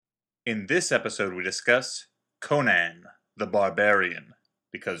In this episode, we discuss Conan, the Barbarian,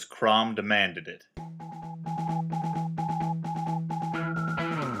 because Crom demanded it.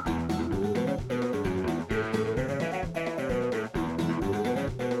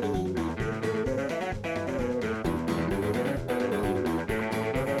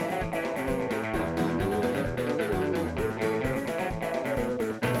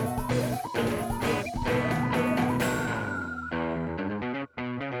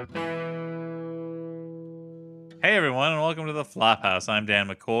 Hey everyone, and welcome to the Flophouse. I'm Dan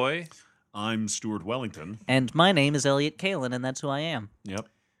McCoy. I'm Stuart Wellington. And my name is Elliot Kalin, and that's who I am. Yep.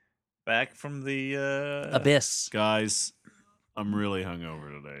 Back from the Abyss. Guys, I'm really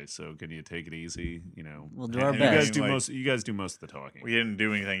hungover today, so can you take it easy? You know, We'll do our You best. You guys do most of the talking. We didn't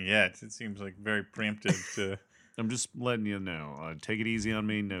do anything yet. It seems like very preemptive to... I'm just letting you know. Take it easy on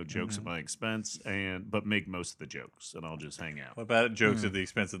me. No jokes at my expense, but make most of the jokes, and I'll just hang out. What about jokes at the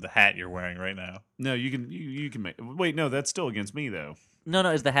expense of the hat you're wearing right now? No, you can make. Wait, no, that's still against me though. No,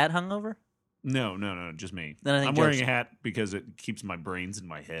 is the hat hungover? No, just me. Then I think I'm jokes- wearing a hat because it keeps my brains in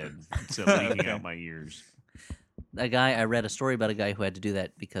my head instead of leaking out my ears. I read a story about a guy who had to do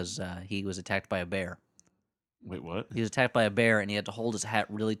that because he was attacked by a bear. Wait, what? He was attacked by a bear, and he had to hold his hat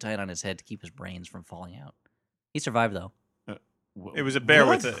really tight on his head to keep his brains from falling out. He survived though. It was a bear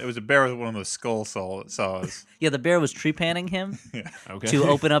What? with one of those skull saws. Yeah, the bear was tree panning him Okay. to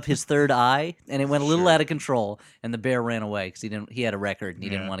open up his third eye, and it went a little out of control. And the bear ran away because he had a record and he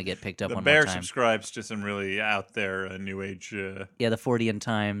didn't want to get picked up The one bear more time. subscribes to some really out there new age. Yeah, the Fortean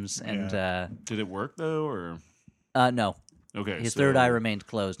Times, and Did it work though, or no, okay? his third eye remained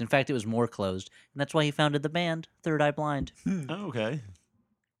closed. In fact, it was more closed, and that's why he founded the band Third Eye Blind. Oh, okay.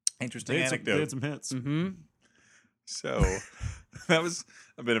 Interesting They anecdote. had some hits. Mm-hmm. So that was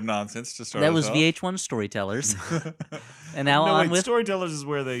a bit of nonsense to start. That us was off. VH1 Storytellers. And now No, on wait, with Storytellers is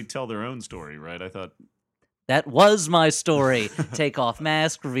where they tell their own story, right? I thought. That Was My Story. Take off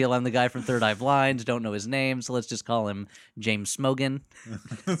mask, reveal I'm the guy from Third Eye Blind, don't know his name, so let's just call him James Smogan.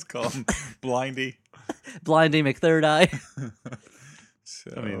 Let's call him Blindy. Blindy McThird Eye.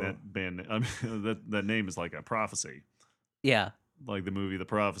 So, I mean, that band. I mean, that name is like a prophecy, Yeah. like the movie The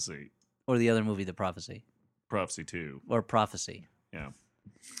Prophecy, Or the other movie, The Prophecy. Prophecy 2. Or Prophecy. Yeah,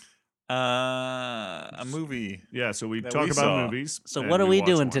 a movie. yeah. So we That talk we about saw. movies. So and what are we watch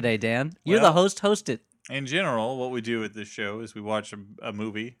doing one. today, Dan? You're Well- the host, host it. In general, what we do at this show is we watch a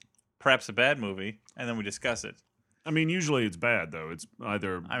movie, perhaps a bad movie, and then we discuss it. I mean, usually it's bad though. It's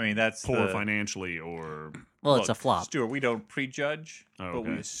either I mean, that's poor the, financially or Well, it's a Look, flop. Stuart, we don't prejudge, Oh, but we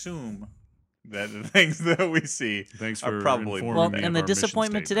okay. assume that the things that we see Thanks are for probably informing Well, me and of the our mission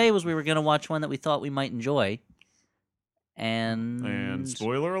disappointment statement. today was we were going to watch one that we thought we might enjoy. And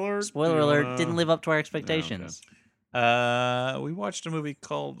spoiler alert. Spoiler Do you alert, wanna- didn't live up to our expectations. we watched a movie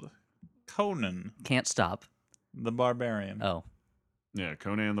called Conan, Can't stop. the Barbarian. Oh. Yeah,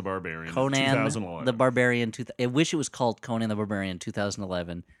 Conan the Barbarian. Conan 2011. the Barbarian. I wish it was called Conan the Barbarian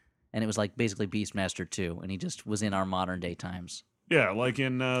 2011, and it was like basically Beastmaster 2, and he just was in our modern day times. Yeah, like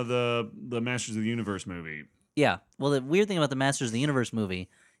in the Masters of the Universe movie. Yeah. Well, the weird thing about the Masters of the Universe movie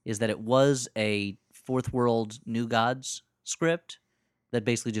is that it was a Fourth World New Gods script that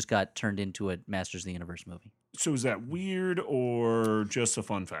basically just got turned into a Masters of the Universe movie. So is that weird or just a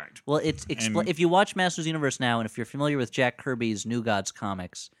fun fact? Well, it's And- if you watch Masters of the Universe now, and if you're familiar with Jack Kirby's New Gods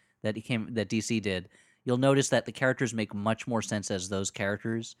comics that DC did, you'll notice that the characters make much more sense as those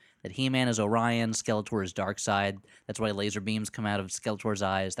characters. That He-Man is Orion, Skeletor is Darkseid. That's why laser beams come out of Skeletor's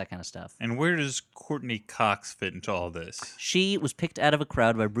eyes, that kind of stuff. And where does Courtney Cox fit into all this? She was picked out of a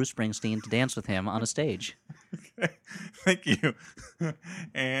crowd by Bruce Springsteen to dance with him on a stage. Thank you.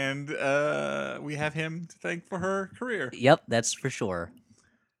 And we have him to thank for her career. Yep, that's for sure.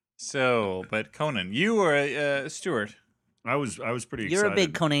 So, but Conan, you are Stuart. I was pretty excited. You're a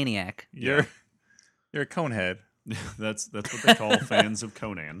big Conaniac. You're a conehead. That's what they call fans of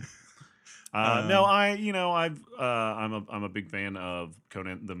Conan. No, I'm a big fan of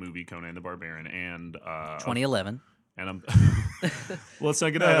Conan, the movie Conan the Barbarian, and 2011. and I'm let's not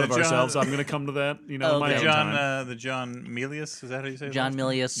get No, ahead of John- ourselves. I'm going to come to that. Oh, my okay. own time. The John Milius, is that how you say it? John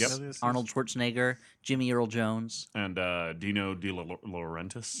Milius, Yep. Arnold Schwarzenegger, Jimmy Earl Jones. And Dino De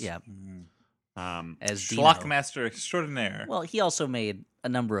Laurentiis. Yeah, Um, as Dino. Schlockmaster extraordinaire. Well, he also made a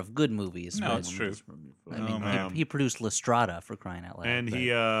number of good movies. No, but- it's true. I mean, Um, he produced Lestrada for crying out loud. and but-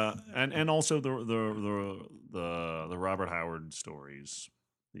 he and also the Robert Howard stories.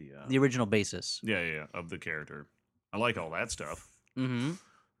 the original basis. Yeah, of the character. I like all that stuff. Mm-hmm.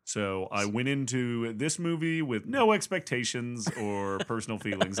 So I went into this movie with no expectations or personal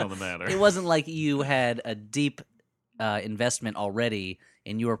feelings on the matter. It wasn't like you had a deep investment already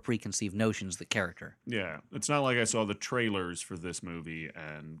in your preconceived notions of the character. Yeah, it's not like I saw the trailers for this movie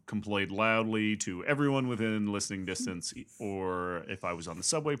and complained loudly to everyone within listening distance, or if I was on the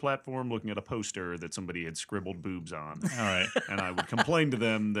subway platform looking at a poster that somebody had scribbled boobs on. All right. And I would complain to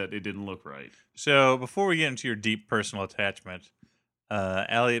them that it didn't look right. So before we get into your deep personal attachment,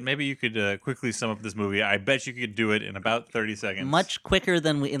 Elliot, maybe you could quickly sum up this movie. I bet you could do it in about 30 seconds. Much quicker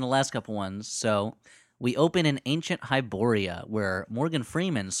than in the last couple ones. So we open in ancient Hyboria, where Morgan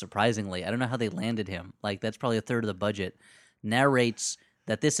Freeman, surprisingly, I don't know how they landed him. Like, that's probably a third of the budget, narrates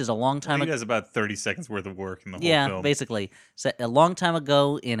that this is a long I time think ago. that's about 30 seconds worth of work in the whole Yeah, film. basically. So a long time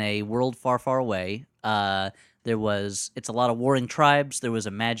ago in a world far, far away, it's a lot of warring tribes. There was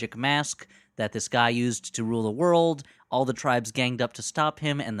a magic mask that this guy used to rule the world. All the tribes ganged up to stop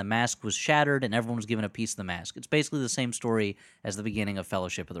him, and the mask was shattered, and everyone was given a piece of the mask. It's basically the same story as the beginning of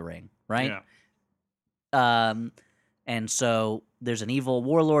Fellowship of the Ring, right? Yeah. And so there's an evil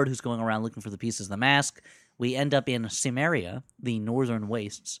warlord who's going around looking for the pieces of the mask. We end up in Cimmeria, the northern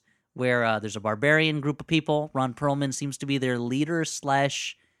wastes, where there's a barbarian group of people. Ron Perlman seems to be their leader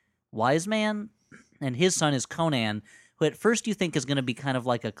 / wise man, and his son is Conan, who at first you think is going to be kind of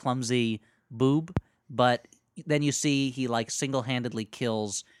like a clumsy boob, but then you see he like single-handedly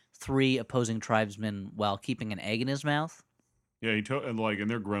kills 3 opposing tribesmen while keeping an egg in his mouth. Yeah, and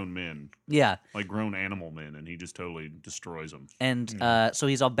they're grown men, Yeah, like grown animal men, and he just totally destroys them. and so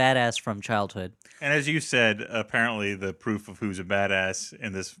he's all badass from childhood. And as you said, apparently the proof of who's a badass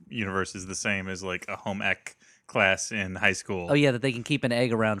in this universe is the same as like a home ec class in high school. Oh yeah, that they can keep an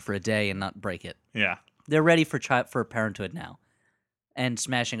egg around for a day and not break it. Yeah. They're ready for parenthood now, and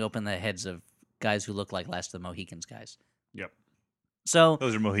smashing open the heads of guys who look like Last of the Mohicans guys. Yep. So,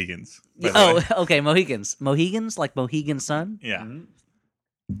 Those are Mohegans. by the way. okay, Mohegans, like Mohegan Sun. Yeah. Mhm.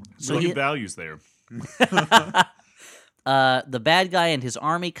 So Really he- values there. The bad guy and his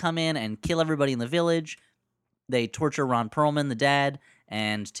army come in and kill everybody in the village. They torture Ron Perlman, the dad,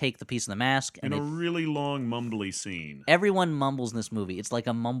 and take the piece of the mask. In And a really long, mumbly scene. everyone mumbles in this movie. It's like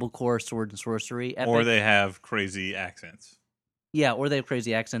a mumblecore sword and sorcery epic. Or they have crazy accents. Yeah, or they have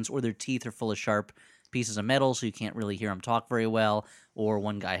crazy accents, or their teeth are full of sharp pieces of metal, so you can't really hear them talk very well. Or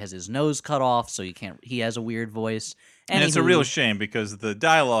one guy has his nose cut off, so you can't. He has a weird voice. And it's a Anywho, real shame because the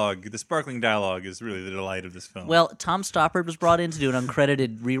dialogue, the sparkling dialogue, is really the delight of this film. Well, Tom Stoppard was brought in to do an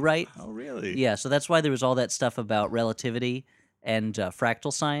uncredited rewrite. oh, really? Yeah, so that's why there was all that stuff about relativity and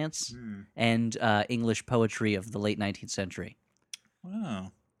fractal science and English poetry of the late 19th century.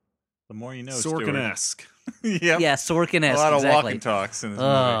 Wow. The more you know, Stuart. Sorkin-esque. Yep. Yeah, Sorkin-esque. A lot of exactly. walk and talks in this movie.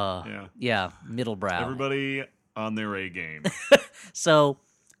 Yeah. Yeah, middlebrow. Everybody on their A game. So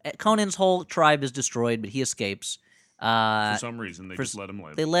Conan's whole tribe is destroyed, but he escapes. For some reason, they just let him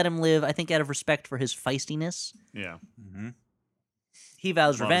live. They let him live, I think, out of respect for his feistiness. Yeah. He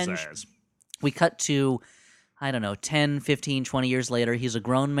vows Loves revenge. ass. We cut to, I don't know, 10, 15, 20 years later. He's a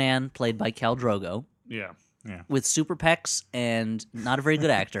grown man played by Khal Drogo Yeah. with super pecs and not a very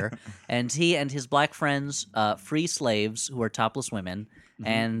good actor. And he and his black friends free slaves who are topless women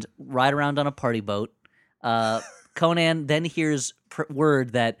and ride around on a party boat. Conan then hears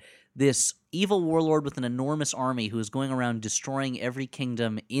word that this evil warlord with an enormous army who is going around destroying every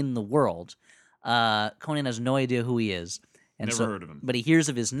kingdom in the world. Conan has no idea who he is. And Never heard of him. But he hears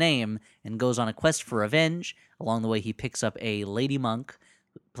of his name and goes on a quest for revenge. Along the way, he picks up a lady monk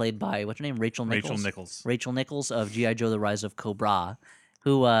played by, what's her name? Rachel Nichols. Rachel Nichols of G.I. Joe: The Rise of Cobra,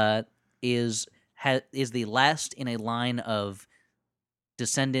 who is the last in a line of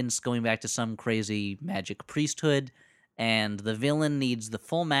descendants going back to some crazy magic priesthood. And the villain needs the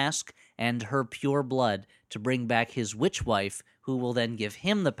full mask and her pure blood to bring back his witch wife, who will then give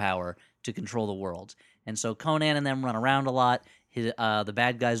him the power to control the world. And so Conan and them run around a lot. The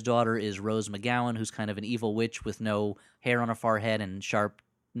bad guy's daughter is Rose McGowan, who's kind of an evil witch with no hair on her forehead and sharp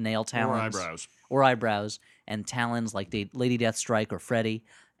nail talons. Or eyebrows. And talons like Lady Deathstrike or Freddy.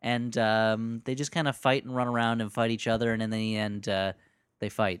 And they just kind of fight and run around and fight each other. And in the end, they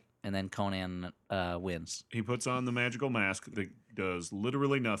fight. And then Conan wins. He puts on the magical mask that does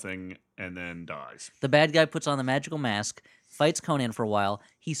literally nothing and then dies. The bad guy puts on the magical mask, fights Conan for a while.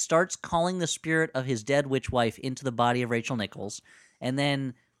 He starts calling the spirit of his dead witch wife into the body of Rachel Nichols, and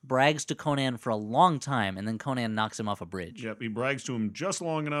then brags to Conan for a long time, and then Conan knocks him off a bridge. Yep, he brags to him just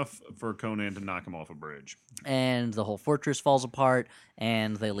long enough for Conan to knock him off a bridge. And the whole fortress falls apart,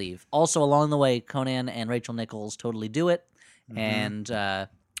 and they leave. Also, along the way, Conan and Rachel Nichols totally do it, and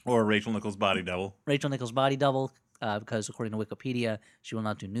Or Rachel Nichols' body double. Rachel Nichols' body double, because according to Wikipedia, she will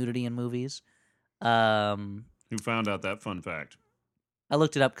not do nudity in movies. Who found out that fun fact? I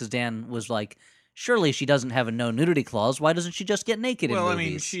looked it up because Dan was like, surely she doesn't have a no nudity clause. Why doesn't she just get naked in Well, I movies?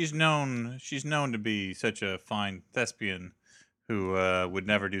 mean, she's known to be such a fine thespian who would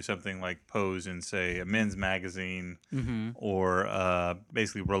never do something like pose in, say, a men's magazine, or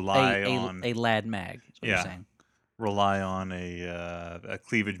basically rely on a lad mag. Is what you're saying. Rely on a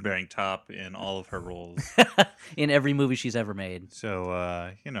cleavage-bearing top in all of her roles. In every movie she's ever made. So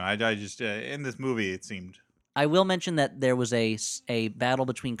I just in this movie it seemed. I will mention that there was a battle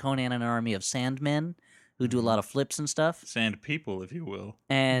between Conan and an army of Sandmen who do a lot of flips and stuff. Sand people, if you will.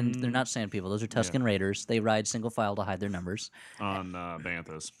 And they're not Sand people; those are Tusken Raiders. They ride single file to hide their numbers on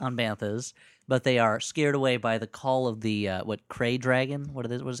banthas. On banthas, but they are scared away by the call of the Cray Dragon. What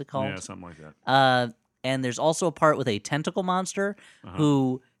is it called? Yeah, something like that. And there's also a part with a tentacle monster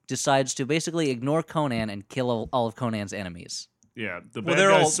who decides to basically ignore Conan and kill all of Conan's enemies. Yeah,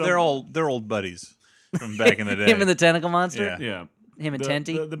 they're old buddies from back in the day. Him and the tentacle monster. Yeah. Him and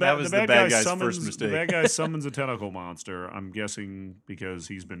Tenty. That was the bad guy's first mistake. The bad guy summons a tentacle monster. I'm guessing because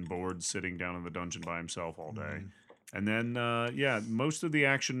he's been bored sitting down in the dungeon by himself all day. And then, most of the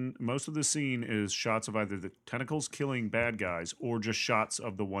action, most of the scene is shots of either the tentacles killing bad guys or just shots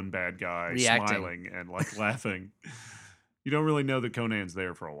of the one bad guy reacting, smiling and laughing. You don't really know that Conan's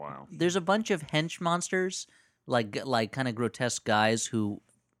there for a while. There's a bunch of hench monsters, like kind of grotesque guys who,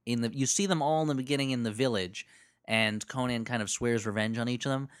 you see them all in the beginning in the village, and Conan kind of swears revenge on each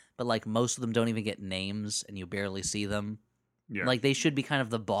of them. But like most of them don't even get names, and you barely see them. Yeah. Like they should be kind of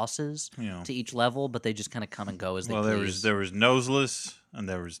the bosses to each level, but they just kind of come and go as they please. There was Noseless and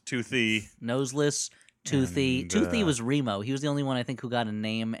there was Toothy. Noseless, Toothy. Toothy was Remo. He was the only one I think who got a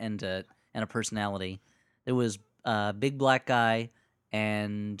name and a personality. There was Big Black Guy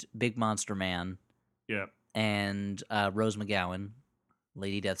and Big Monster Man. Yeah. And Rose McGowan,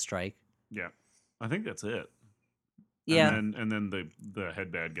 Lady Deathstrike. Yeah, I think that's it. Yeah. And then the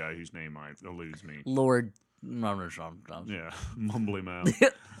head bad guy whose name eludes me. Lord. Yeah, mumbly mouth.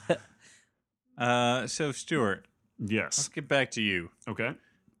 So Stuart, yes, let's get back to you. Okay,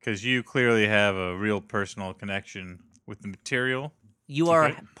 because you clearly have a real personal connection with the material. You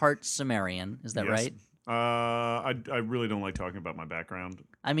are part Sumerian, is that right? I really don't like talking about my background.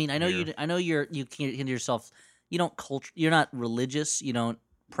 I mean, I know you can't hinder yourself. You don't You're not religious. You don't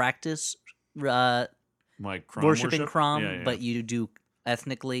practice like worshiping Crom, but you do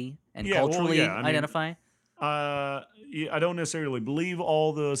ethnically and culturally identify. I don't necessarily believe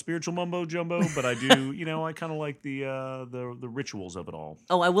all the spiritual mumbo jumbo, but I do. I kind of like the rituals of it all.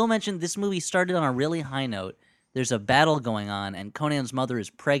 Oh, I will mention this movie started on a really high note. There's a battle going on, and Conan's mother is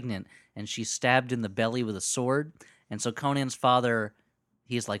pregnant, and she's stabbed in the belly with a sword. And so Conan's father,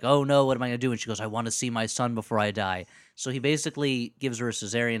 he's like, "Oh no, what am I going to do?" And she goes, "I want to see my son before I die." So he basically gives her a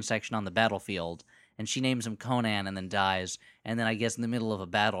cesarean section on the battlefield, and she names him Conan and then dies. And then I guess in the middle of a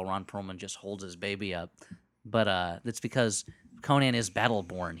battle, Ron Perlman just holds his baby up. But that's because Conan is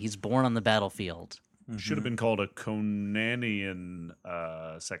battle-born. He's born on the battlefield. Mm-hmm. Should have been called a Conanian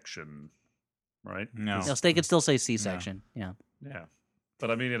section, right? No, they could still say C-section. No. Yeah. But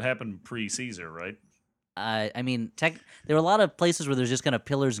I mean, it happened pre-Caesar, right? I mean, there were a lot of places where there's just kind of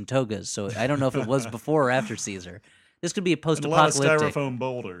pillars and togas, so I don't know if it was before or after Caesar. This could be a post-apocalyptic. And a lot of styrofoam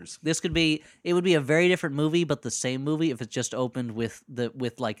boulders. It would be a very different movie, but the same movie if it just opened with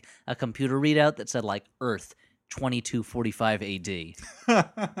like a computer readout that said like Earth 2245 AD.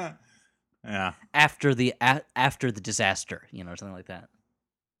 Yeah. After the disaster, something like that.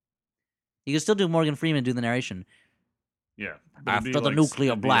 You can still do Morgan Freeman do the narration. Yeah. After the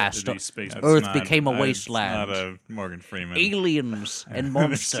nuclear blast, Earth became a wasteland. It's not a Morgan Freeman. Aliens and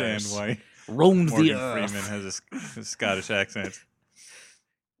monsters why roamed Morgan the earth. Freeman has a Scottish accent.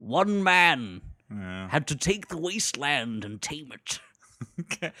 One man had to take the wasteland and tame it.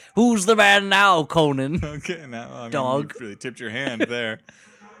 Okay. Who's the man now, Conan? Okay, now Dog. You really tipped your hand there.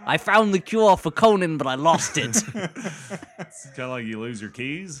 I found the cure for Conan, but I lost it. It's kind of like you lose your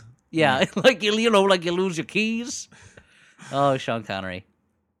keys. Yeah, like you lose your keys. Oh, Sean Connery.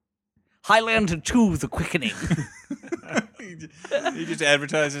 Highlander 2, The Quickening. He just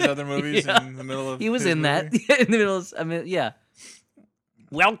advertises other movies in the middle of. He was his in movie? that. In the middle of, yeah.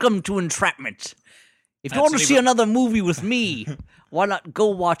 Welcome to Entrapment. If you want to see another movie with me, why not go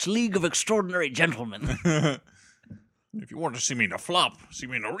watch League of Extraordinary Gentlemen? If you want to see me in a flop, see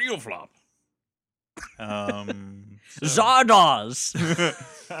me in a real flop. Zardoz.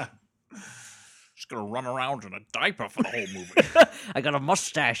 Just gonna run around in a diaper for the whole movie. I got a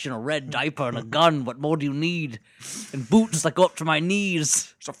mustache and a red diaper and a gun. What more do you need? And boots that go up to my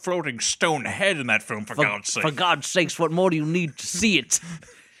knees. There's a floating stone head in that film, for God's sake. For God's sakes, what more do you need to see it?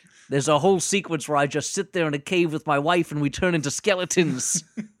 There's a whole sequence where I just sit there in a cave with my wife and we turn into skeletons.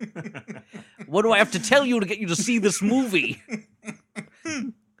 What do I have to tell you to get you to see this movie?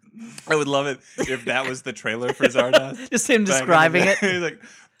 I would love it if that was the trailer for Zardoz. Just him describing it. He's like,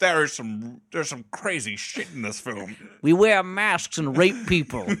 there's some crazy shit in this film. We wear masks and rape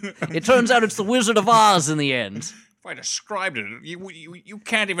people. It turns out it's the Wizard of Oz in the end. If I described it, you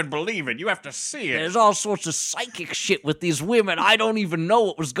can't even believe it. You have to see it. There's all sorts of psychic shit with these women. I don't even know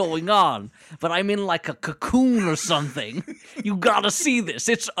what was going on. But I'm in like a cocoon or something. You gotta see this.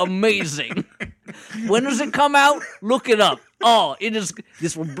 It's amazing. When does it come out? Look it up. Oh,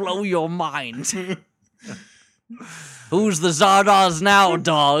 this will blow your mind. Who's the Zardoz now,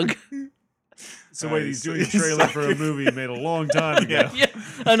 dog? So wait, he's doing a trailer for a movie he made a long time ago. Yeah.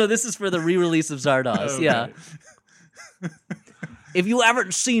 Oh, no, this is for the re-release of Zardoz. Okay. Yeah. If you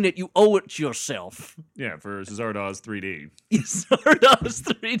haven't seen it, you owe it to yourself. Yeah, for Zardoz 3D. Zardoz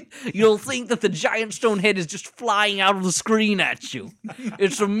 3D. You'll think that the giant stone head is just flying out of the screen at you.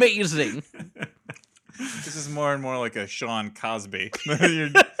 It's amazing. This is more and more like a Sean Cosby.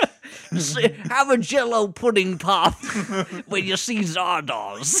 Have a Jell-O pudding pop when you see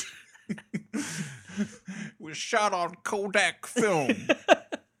Zardoz. Was shot on Kodak film.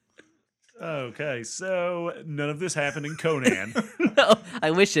 Okay, so none of this happened in Conan. No,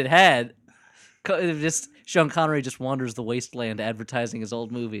 I wish it had. Just Sean Connery just wanders the wasteland advertising his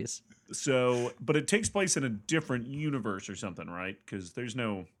old movies. So, but it takes place in a different universe or something, right? Because there's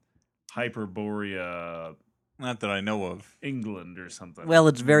no Hyperborea, Not that I know of. England or something. Well,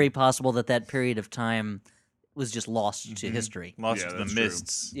 it's very possible that period of time was just lost to history. Lost Yeah, to the that's true.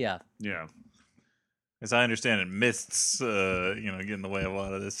 mists. Yeah. Yeah. As I understand it, mists, get in the way of a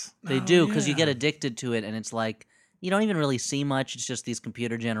lot of this. They do, because you get addicted to it, and it's like, you don't even really see much. It's just these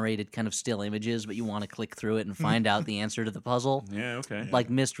computer-generated kind of still images, but you want to click through it and find out the answer to the puzzle. Yeah, okay. Like,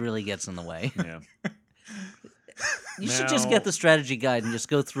 Myst really gets in the way. Yeah. You should just get the strategy guide and just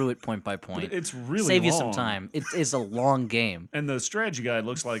go through it point by point. But it's really Save you some long. time. It is a long game. And the strategy guide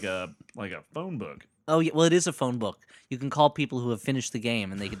looks like a phone book. Oh, yeah, well, it is a phone book. You can call people who have finished the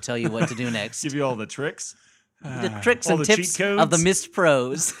game, and they can tell you what to do next. Give you all the tricks. The tricks all and the tips cheat codes. of the Myst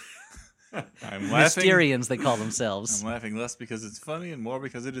pros. I'm laughing. Mysterians, they call themselves. I'm laughing less because it's funny and more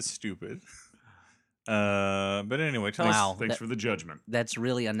because it is stupid. But anyway, tell Wow. us. Thanks for the judgment. That's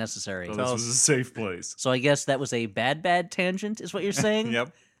really unnecessary. So this was a safe place. So I guess that was a bad tangent, is what you're saying?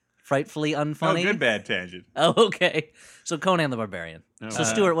 Yep. Frightfully unfunny? Oh, good bad tangent. Oh, okay. So Conan the Barbarian. So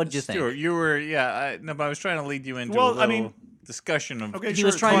Stuart, what did you think? Stuart, you were, but I was trying to lead you into Well, a little discussion of. Okay, He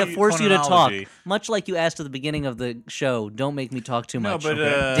was sure, trying to funny- force you to talk, chronology. much like you asked at the beginning of the show. Don't make me talk too No, much. but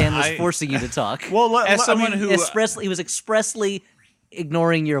Dan was I- forcing you to talk. Well, As someone who He was expressly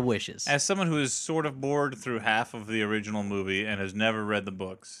ignoring your wishes. As someone who is sort of bored through half of the original movie and has never read the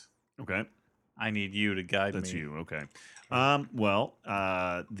books, Okay, I need you to guide that's me. you. Okay.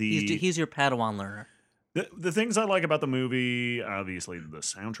 He's your Padawan learner. The things I like about the movie, obviously, the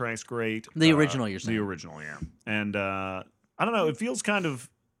soundtrack's great. The original, you're saying. The original, yeah. And I don't know, it feels kind of...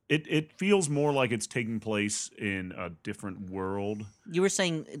 It feels more like it's taking place in a different world. You were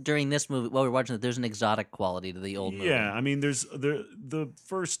saying during this movie, while we were watching it, there's an exotic quality to the old movie. Yeah, I mean, there's the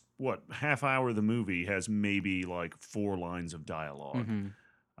first, half hour of the movie has maybe like 4 lines of dialogue.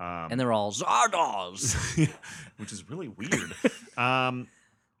 And they're all Zardoz. Which is really weird.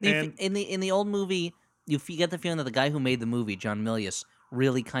 In the old movie, you get the feeling that the guy who made the movie, John Milius,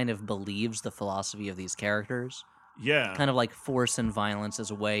 really kind of believes the philosophy of these characters. Yeah. Kind of like force and violence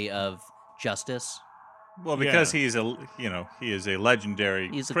as a way of justice. Well, because he is a legendary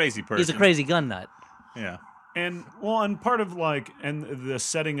crazy person. He's a crazy gun nut. Yeah. And part of the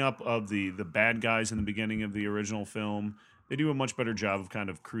setting up of the bad guys in the beginning of the original film, they do a much better job of kind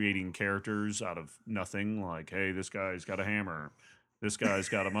of creating characters out of nothing. Like, hey, this guy's got a hammer. This guy's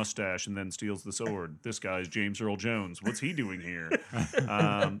got a mustache and then steals the sword. This guy's James Earl Jones. What's he doing here?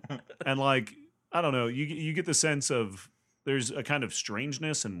 And like, I don't know. You get the sense of there's a kind of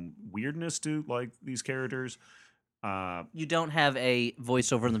strangeness and weirdness to like these characters. You don't have a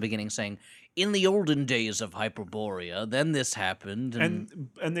voiceover in the beginning saying, "In the olden days of Hyperborea, then this happened," and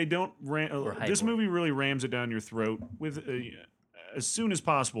they don't. This movie really rams it down your throat with as soon as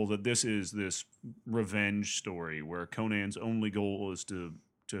possible that this is this revenge story where Conan's only goal is to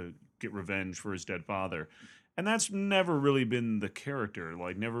get revenge for his dead father, and that's never really been the character.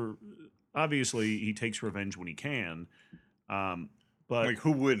 Like never. Obviously, he takes revenge when he can, but like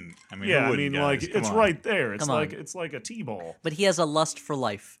who wouldn't? I mean, yeah, who wouldn't, guys? it's Come on. right there. It's Come on. it's like a t-ball. But he has a lust for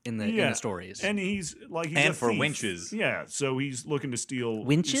life in the stories. And he's And a for thief. winches. Yeah, so he's looking to steal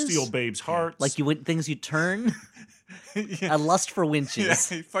Winches? steal babes' hearts. Like things you turn. A lust for Yeah, winches.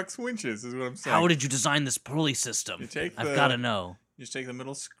 he fucks winches, is what I'm saying. How did you design this pulley system? You take I've got to know. You just take the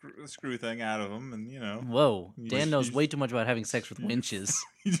middle screw thing out of them, and Whoa, You Dan just- knows you way just- too much about having sex with winches.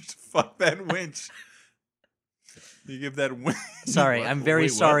 you just fuck that winch. You give that winch. Sorry, I'm very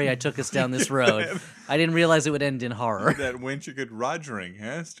Wait, what? sorry I took us down this road. I didn't realize it would end in horror. That winch a good rogering,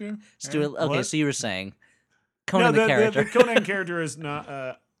 huh, Stu? Stu, okay, What? so you were saying Conan the the character. Conan character is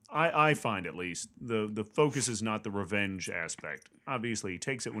not. I find at least the focus is not the revenge aspect. Obviously, he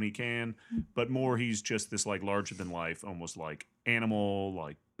takes it when he can, but more he's just this like larger than life, almost like animal,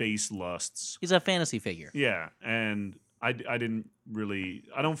 like base lusts. He's a fantasy figure. Yeah, and I didn't really.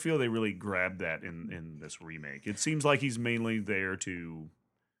 I don't feel they really grabbed that in this remake. It seems like he's mainly there to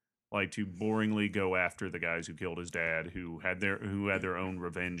boringly go after the guys who killed his dad, who had their own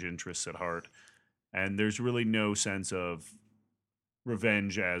revenge interests at heart, and there's really no sense of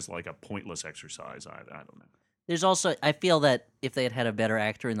revenge as like a pointless exercise. I don't know. There's also, I feel that if they had had a better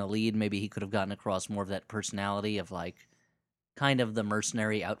actor in the lead, maybe he could have gotten across more of that personality of like kind of the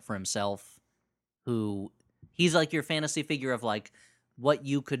mercenary out for himself, who he's like your fantasy figure of like what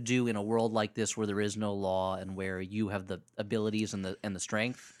you could do in a world like this where there is no law and where you have the abilities and the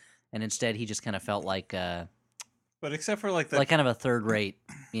strength, and instead he just kind of felt like But except for like that, like kind of a third rate,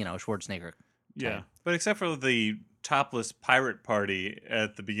 Schwarzenegger. Yeah, but except for the topless pirate party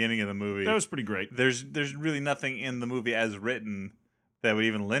at the beginning of the movie, that was pretty great. there's really nothing in the movie as written that would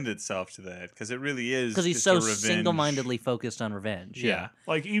even lend itself to that, because it really is Because he's just so a revenge. single-mindedly focused on revenge. Yeah.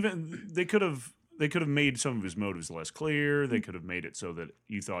 Like even they could have made some of his motives less clear. They could have made it so that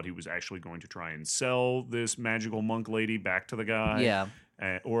you thought he was actually going to try and sell this magical monk lady back to the guy. Yeah.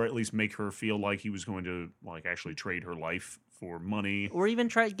 Or at least make her feel like he was going to like actually trade her life for money. Or even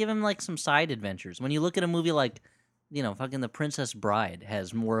try to give him like some side adventures. When you look at a movie like, fucking The Princess Bride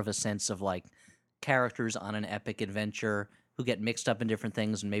has more of a sense of like characters on an epic adventure who get mixed up in different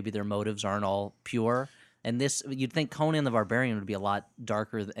things and maybe their motives aren't all pure. And this, you'd think Conan the Barbarian would be a lot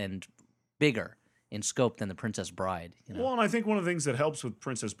darker and bigger in scope than The Princess Bride. Well, and I think one of the things that helps with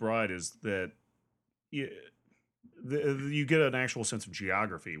Princess Bride is that you get an actual sense of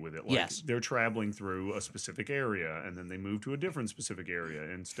geography with it. Like Yes. they're traveling through a specific area and then they move to a different specific area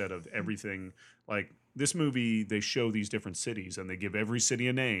instead of everything. Like this movie, they show these different cities and they give every city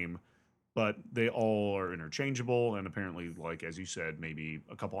a name, but they all are interchangeable and apparently, like as you said, maybe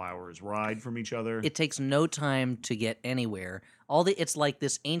a couple hours ride from each other. It takes no time to get anywhere. It's like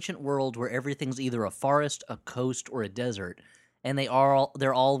this ancient world where everything's either a forest, a coast, or a desert, and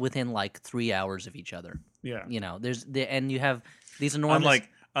they're all within like 3 hours of each other. Yeah. And you have these enormous.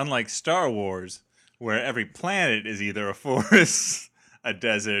 Unlike Star Wars, where every planet is either a forest, a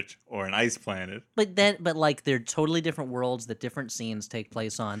desert, or an ice planet. But like they're totally different worlds that different scenes take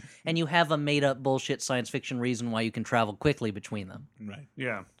place on, and you have a made up bullshit science fiction reason why you can travel quickly between them. Right.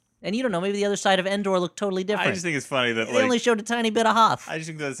 Yeah. And you don't know, maybe the other side of Endor looked totally different. I just think it's funny that they only showed a tiny bit of Hoth. I just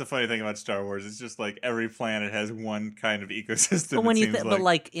think that's the funny thing about Star Wars. It's just like every planet has one kind of ecosystem. But when it seems but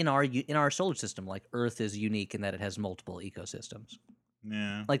like in our solar system, like Earth is unique in that it has multiple ecosystems.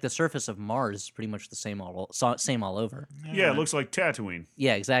 yeah, Like the surface of Mars is pretty much the same all over. Yeah, it looks like Tatooine.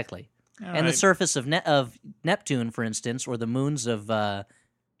 Yeah, exactly. And the surface of Neptune, for instance, or the moons of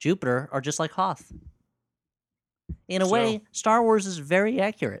Jupiter are just like Hoth. In a way, Star Wars is very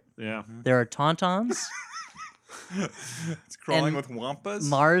accurate. Yeah. There are Tauntauns. it's crawling and with wampas.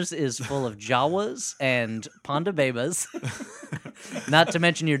 Mars is full of Jawas and Pondabebas. Not to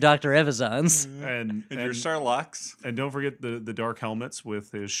mention your Dr. Evazans. And your Sarlaccs. And don't forget the dark helmets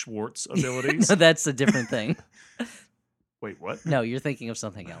with his Schwartz abilities. No, that's a different thing. Wait, what? No, you're thinking of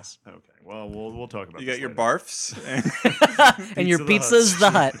something else. Okay. Well, we'll talk about You this got your later. barfs. And your Pizza's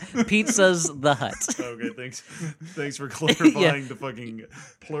the Hut. Pizza's the Hut. Okay, thanks for clarifying the fucking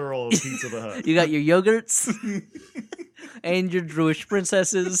plural of Pizza the Hut. You got your yogurts and your Druish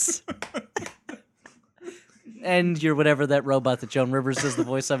princesses and your whatever that robot that Joan Rivers is the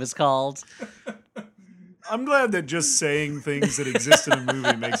voice of is called. I'm glad that just saying things that exist in a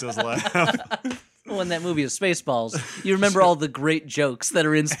movie makes us laugh. Well, in that movie of Spaceballs, you remember all the great jokes that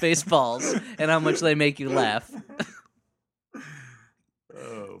are in Spaceballs and how much they make you laugh.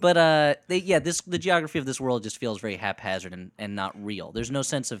 Oh. But the geography of this world just feels very haphazard and not real. There's no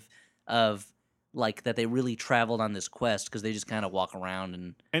sense of like that they really traveled on this quest because they just kind of walk around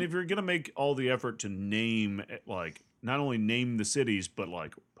and if you're gonna make all the effort to name, like, not only name the cities but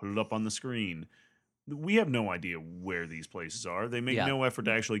like put it up on the screen, we have no idea where these places are. They make no effort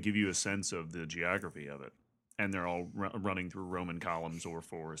to actually give you a sense of the geography of it, and they're all running through Roman columns or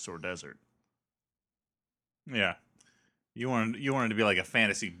forests or desert. Yeah. You want it to be like a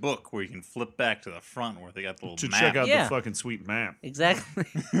fantasy book where you can flip back to the front where they got the little To map. check out Yeah. the fucking sweet map Exactly.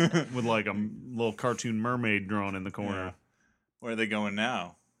 with like a little cartoon mermaid drawn in the corner. Yeah. Where are they going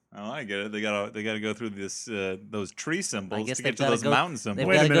now? Oh, I get it. They gotta go through this those tree symbols guess to they've get to gotta those go- mountain They've symbols.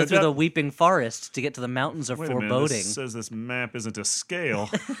 Wait a got to go minute, through that- the weeping forest to get to the mountains of Wait a minute, foreboding. this says this map isn't to scale.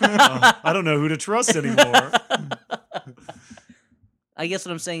 I don't know who to trust anymore. I guess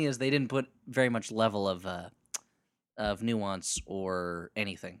what I'm saying is they didn't put very much level of nuance or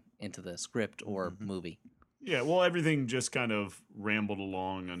anything into the script or movie. Yeah, well, everything just kind of rambled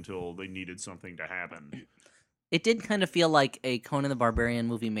along until they needed something to happen. It did kind of feel like a Conan the Barbarian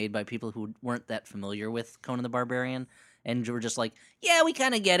movie made by people who weren't that familiar with Conan the Barbarian and were just like, yeah, we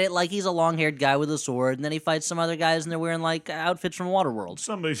kind of get it. Like, he's a long-haired guy with a sword, and then he fights some other guys, and they're wearing, like, outfits from Waterworld.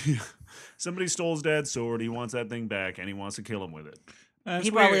 Somebody stole his dad's sword. He wants that thing back, and he wants to kill him with it. And He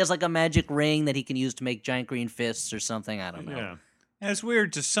it's probably weird. has, like, a magic ring that he can use to make giant green fists or something. I don't know. Yeah, And it's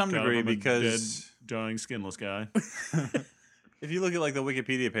weird to some Got degree him a because dead, dying, skinless guy. if you look at like the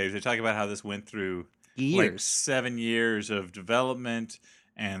Wikipedia page, they talk about how this went through like Years. 7 years of development,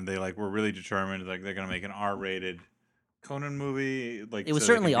 and they like were really determined like they're gonna make an R-rated Conan movie. Like It was so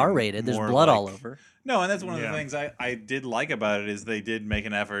they certainly could be R-rated. There's more, blood like- all over. No, and that's one of Yeah. the things I did like about it is they did make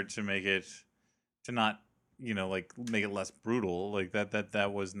an effort to make it to not like make it less brutal. Like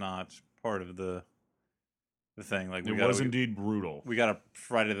that was not part of the thing. Like It was indeed brutal. we got a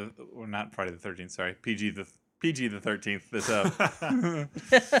not Friday the 13th. Sorry, PG the 13th. This up.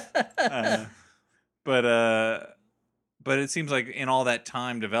 But it seems like in all that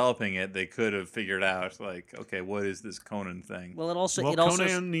time developing it, they could have figured out like, okay, what is this Conan thing? Well, it also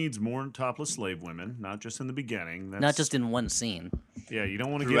Conan needs more topless slave women, not just in the beginning. not just in one scene. Yeah, you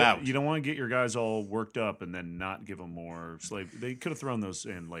don't want to Throughout. get your guys all worked up and then not give them more slave. They could have thrown those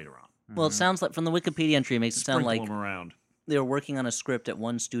in later on. Well, it sounds like from the Wikipedia entry, it makes it sound Sprinkle like them around. they were working on a script at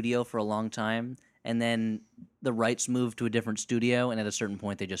one studio for a long time, and then the rights moved to a different studio, and at a certain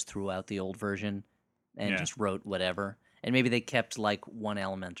point, they just threw out the old version and Yeah. just wrote whatever. And maybe they kept like one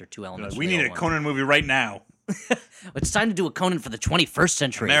element or two elements. We from the need a old one. Conan movie right now. It's time to do a Conan for the 21st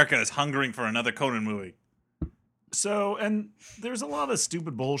century. America is hungering for another Conan movie. So, and there's a lot of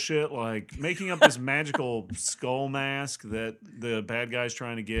stupid bullshit, like making up this magical skull mask that the bad guy's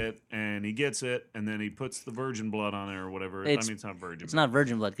trying to get, and he gets it, and then he puts the virgin blood on it or whatever. It's- it's not virgin. It's not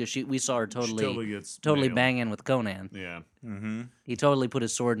virgin blood because we saw her She totally gets totally nailed. banging with Conan. Yeah, Mm-hmm. He totally put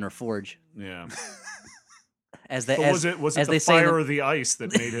his sword in her forge. yeah. As they But as, was it as the they say in fire the- or the ice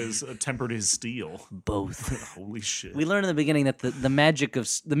that made his tempered his steel? both. Holy shit! We learned in the beginning that the magic of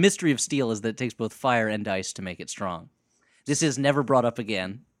the mystery of steel is that it takes both fire and ice to make it strong. This is never brought up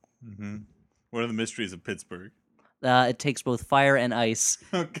again. Mm-hmm. What are the mysteries of Pittsburgh? It takes both fire and ice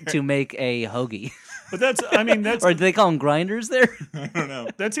Okay. to make a hoagie. But that's Or do they call them grinders there? I don't know.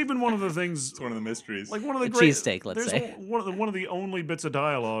 that's even one of the things. It's one of the mysteries. Like one of the A great cheesesteak, let's there's say. one of the only bits of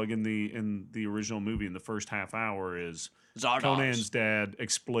dialogue in the original movie in the first half hour is Conan's dad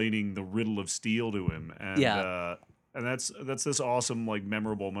explaining the riddle of steel to him, and and that's this awesome like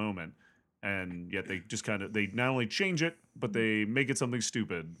memorable moment, and yet they just they not only change it but they make it something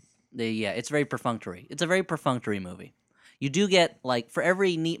stupid. It's very perfunctory. It's a very perfunctory movie. You do get like for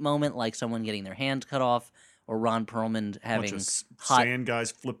every neat moment, like someone getting their hand cut off, or Ron Perlman having Bunch of hot sand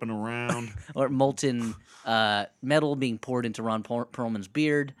guys flipping around. or molten metal being poured into Ron Perlman's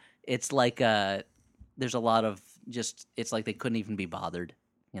beard. It's like there's a lot of just. It's like they couldn't even be bothered.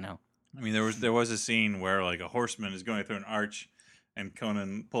 You know. I mean, there was a scene where like a horseman is going through an arch, and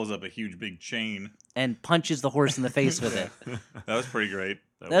Conan pulls up a huge big chain. And punches the horse in the face with it. That was pretty great.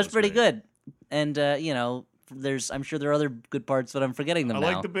 That was pretty great. good. And I'm sure there are other good parts, but I'm forgetting them I now.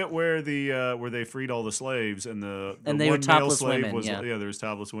 like the bit where where they freed all the slaves and the And they were one male topless slave women, was yeah. there was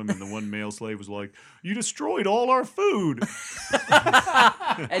topless women. The one male slave was like, "You destroyed all our food."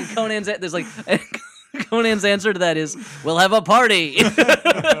 And Conan's Conan's answer to that is, "We'll have a party,"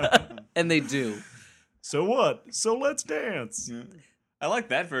 and they do. So what? So let's dance. Yeah. I like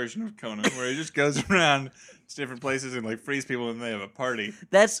that version of Conan where he just goes around to different places and like frees people and they have a party.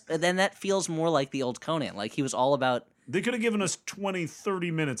 Then that feels more like the old Conan. Like he was all about. They could have given us 20,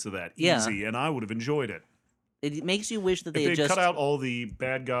 30 minutes of that Yeah. easy, and I would have enjoyed it. It makes you wish that If they they had just cut out all the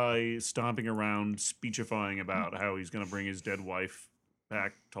bad guy stomping around, speechifying about how he's going to bring his dead wife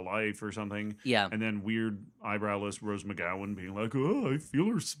back to life or something. Yeah. And then weird eyebrowless Rose McGowan being like, "Oh, I feel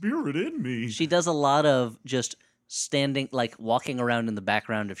her spirit in me." She does a lot of just standing, like walking around in the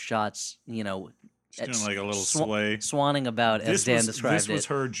background of shots. You know, Just at doing like a little swa- sway. swanning about as Dan described this was it.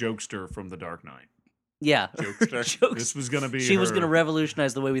 her jokester from The Dark Knight. Yeah, Jokester. Jokes. This was going to be She was her- going to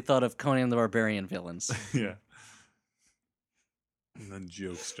revolutionize the way we thought of Conan the Barbarian villains. Yeah. The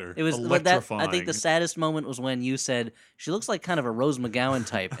jokester. It was but that. I think Electrifying. the saddest moment was when you said she looks like kind of a Rose McGowan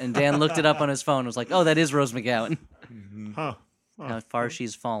type, and Dan looked it up on his phone and was like, "Oh, that is Rose McGowan." Huh. How far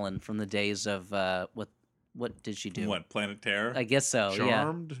she's fallen from the days of what did she do? What, Planet Terror? I guess so.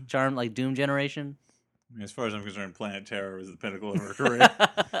 Charmed? Yeah, Charmed, like Doom Generation. As far as I'm concerned, Planet Terror was the pinnacle of her career.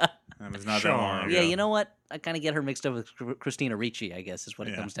 That was not that long ago. Yeah, you know what? I kind of get her mixed up with Christina Ricci. I guess is what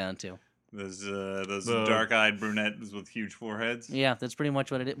it Yeah. comes down to. Those dark-eyed brunettes with huge foreheads. Yeah, that's pretty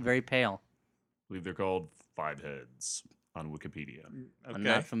much what it is. Very pale. I believe they're called five heads on Wikipedia. Okay. I'm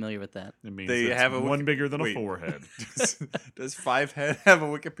not familiar with that. It means They it's have a one bigger than wait. a forehead. Does Five Head have a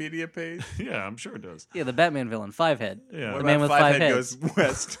Wikipedia page? Yeah, I'm sure it does. Yeah, the Batman villain, Fivehead. Yeah. What The man about with Five five Head heads. goes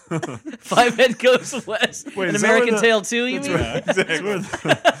west? Fivehead goes west. Wait, An is that where American the- Tale too, you mean? Yeah, It's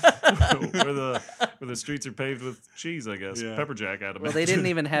exactly. where the streets are paved with cheese, I guess. Yeah. Pepper jack out of Well, they didn't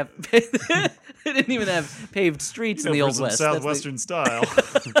even have paved streets in the Old West. That's Southwestern style.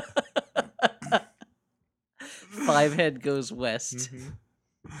 Fivehead goes west.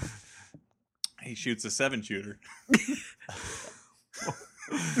 He shoots a 7-shooter.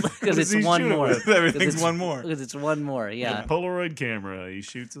 Because does it's he one shoot it more. with? Everything's one more. Because it's one more, yeah. Polaroid camera. He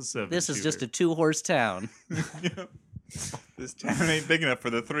shoots a 7-shooter. This is just a 2-horse town. This town ain't big enough for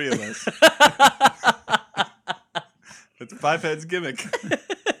the three of us. It's Five Head's gimmick.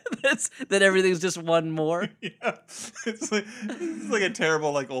 That everything's just one more. Yeah, it's like a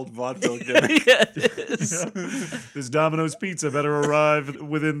terrible old vaudeville gimmick. Yeah, it is. This Domino's pizza better arrive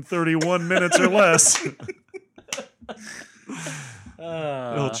within 31 minutes or less.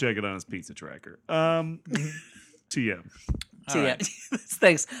 He'll check it on his pizza tracker. TM. So, yeah,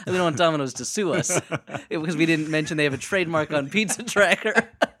 thanks. We don't want Domino's to sue us because we didn't mention they have a trademark on Pizza Tracker.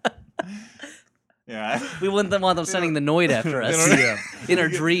 Yeah, We wouldn't want them sending the Noid after us Yeah. in our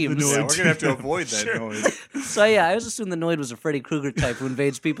dreams. yeah, we're gonna have to avoid that noise. So yeah, I always assumed the Noid was a Freddy Krueger type who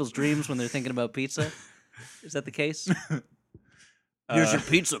invades people's dreams when they're thinking about pizza. Is that the case? Here's your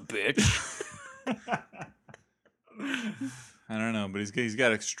pizza, bitch. I don't know, but he's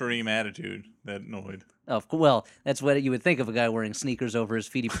got extreme attitude. That Noid. Oh, well, that's what you would think of a guy wearing sneakers over his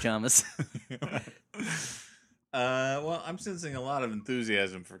feety pajamas. Well, I'm sensing a lot of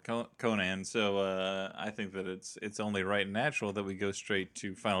enthusiasm for Conan, so I think that it's only right and natural that we go straight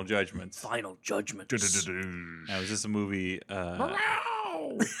to Final Judgment. Final Judgment. Now, is this a movie?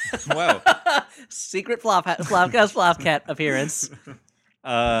 Wow. Secret Flopcat appearance.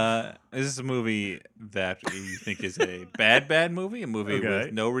 Is this a movie that you think is a bad movie? A movie Okay.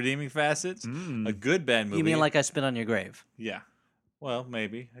 with no redeeming facets? A good bad movie? You mean like I Spit on Your Grave? Yeah. Well,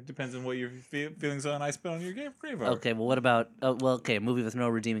 maybe. It depends on what your feelings on I Spit on Your Grave are. Okay, well, what about... a movie with no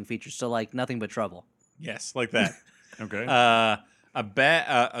redeeming features. So, like, Nothing But Trouble. Yes, like that. Okay.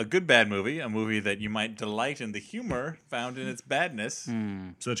 A good bad movie, a movie that you might delight in the humor found in its badness.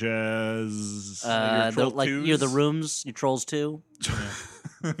 Such as... Troll Like, twos? you're The Rooms, you Trolls 2.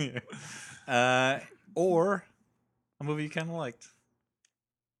 Or a movie you kind of liked.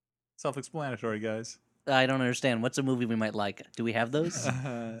 Self-explanatory, guys. I don't understand. What's a movie we might like? Do we have those?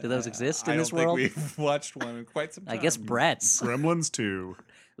 Do those exist in I this don't think world? we've watched one in quite some time. I guess Bratz. Gremlins 2.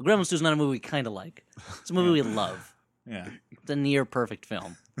 Gremlins 2 is not a movie we kind of like. It's a movie we love. Yeah. It's a near perfect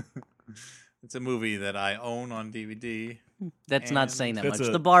film. It's a movie that I own on DVD. That's not And saying that that's much.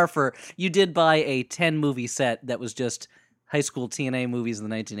 a- The bar for... You did buy a 10-movie set that was just high school TNA movies in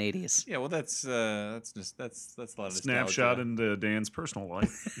the 1980s. Yeah, well, that's a lot of Snapshot nostalgia. into Dan's personal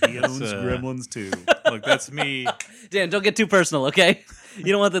life. He owns Gremlins 2. Look, that's me. Dan, don't get too personal, okay? You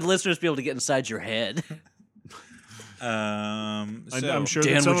don't want the listeners to be able to get inside your head. I'm sure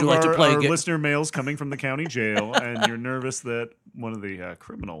Dan, that some would you of like to our, play a our ga- listener mail's coming from the county jail, and you're nervous that one of the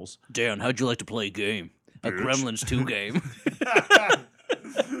criminals... Dan, how'd you like to play a game? A Bitch. Gremlins 2 game.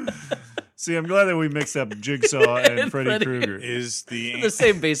 See, I'm glad that we mixed up Jigsaw and And Freddy Freddy. Krueger. Is The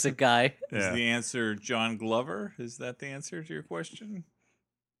same basic guy. Yeah. the answer John Glover? Is that the answer to your question?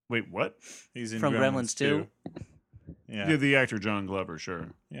 Wait, what? He's in From Gremlins 2? Yeah. Yeah, the actor John Glover, sure.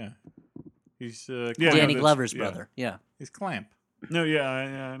 Yeah. He's Yeah, Danny no, Glover's yeah. brother. Yeah. he's Clamp. No, yeah, I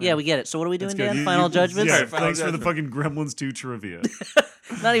know. Yeah, we get it. So what are we doing, That's good. Dan? You- Final you- judgments? Yeah, Final thanks for the judgment. fucking Gremlins 2 trivia.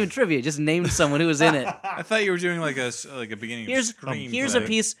 Not even trivia. Just named someone who was in it. I thought you were doing like a beginning Here's of Scream. here's a thing.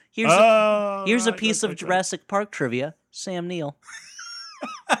 piece. Here's a piece of Jurassic Park trivia. Sam Neill.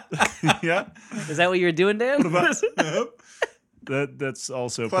 Yeah, Is that what you were doing, Dan? that's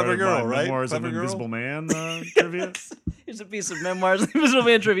also Clever part girl, of my right? Memoirs Clever of girl? Invisible Man trivia. Here's a piece of Memoirs of Invisible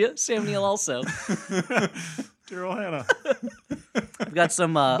Man trivia. Sam Neill also. Daryl Hannah. I've got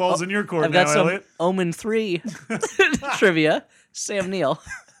some Balls in your court I've got now, some Elliot. Omen 3 trivia. Sam Neill.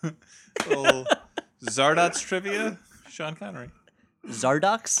 Little Zardoz trivia. Sean Connery.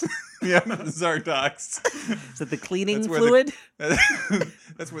 Zardox? Yeah, Zardox. Is that the cleaning That's where fluid?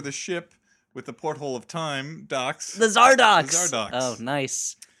 That's where the ship with the porthole of time docks. The Zardox. The Zardox. Oh,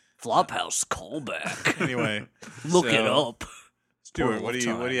 nice. Flophouse callback. Anyway, Look it up. Stuart, Portal what of do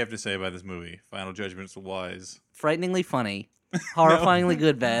you Time. have to say about this movie? Final Judgment's Wise. Frighteningly funny, horrifyingly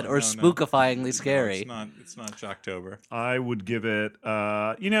good bad, or No. spookifyingly scary. No, it's not Shocktober. I would give it,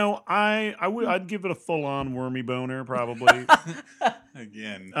 I'd give it a full-on wormy boner, probably.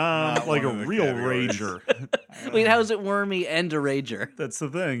 Again, Like a real rager. Wait, how's it wormy and a rager? That's the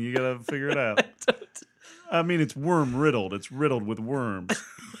thing. You gotta figure it out. I mean, it's worm riddled. It's riddled with worms.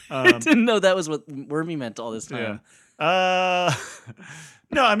 I didn't know that was what wormy meant all this time. Yeah.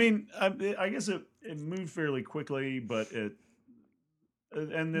 No, I mean, I guess it moved fairly quickly, but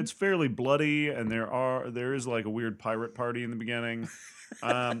it's fairly bloody, and there is like a weird pirate party in the beginning.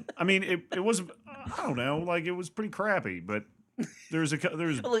 I mean, it was, I don't know, like it was pretty crappy, but there's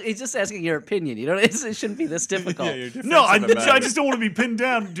Well, he's just asking your opinion. You know, it shouldn't be this difficult. Yeah, you're no, I defensive about just don't want to be pinned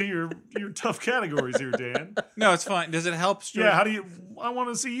down to your tough categories here, Dan. No, it's fine. Does it help, Stuart? Yeah, I want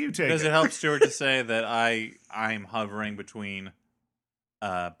to see you take Does it. it help, Stuart, to say that I'm hovering between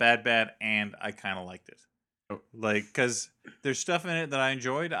bad and I kind of liked it? Oh. Like, because there's stuff in it that I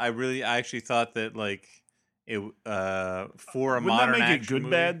enjoyed. I actually thought that like it for a Wouldn't modern that make it action good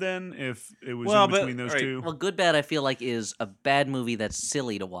movie, bad then if it was Well, in but- between those right. two? Well, Good Bad, I feel like, is a bad movie that's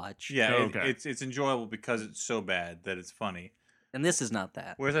silly to watch. Yeah, Oh, okay. it's enjoyable because it's so bad that it's funny. And this is not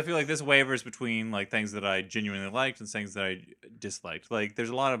that. Whereas I feel like this wavers between like things that I genuinely liked and things that I disliked. Like there's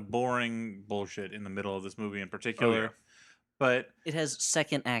a lot of boring bullshit in the middle of this movie in particular. Oh, yeah. But It has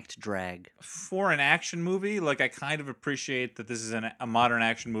second act drag. for an action movie, like I kind of appreciate that this is a modern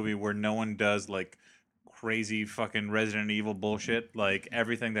action movie where no one does like crazy fucking Resident Evil bullshit. Like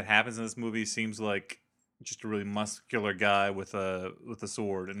everything that happens in this movie seems like just a really muscular guy with a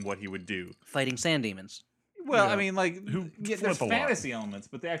sword and what he would do. Fighting sand demons. Well, Yeah. I mean, like, Who there's flip a lot. fantasy elements,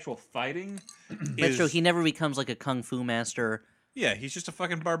 but the actual fighting That's is... true. He never becomes like a kung fu master Yeah, he's just a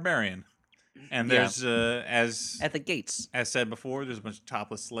fucking barbarian. And Yeah. there's, as at the gates. said before, there's a bunch of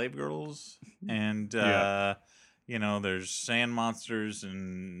topless slave girls, and Yeah. you know, there's sand monsters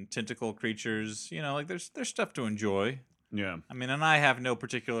and tentacle creatures. You know, like there's stuff to enjoy. Yeah. I mean, and I have no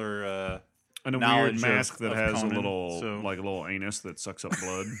particular And a knowledge weird mask that of has Conan, a little so- like a little anus that sucks up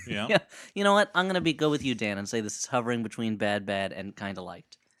blood. yeah. Yeah. You know what? I'm going to go with you, Dan, and say this is hovering between bad, and kind of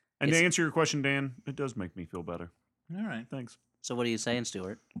liked. And It's- to answer your question, Dan, it does make me feel better. All right. Thanks. So what are you saying,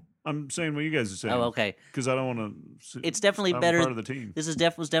 Stuart? I'm saying what you guys are saying. Oh, okay. Because I don't want to. It's definitely I'm better. part of the team. This was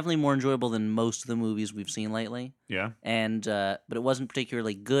definitely more enjoyable than most of the movies we've seen lately. Yeah. And but it wasn't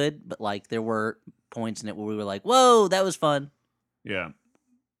particularly good. But like there were points in it where we were like, "Whoa, that was fun." Yeah.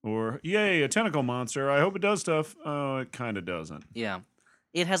 Or yay, a tentacle monster. I hope it does stuff. Oh, it kind of doesn't. Yeah,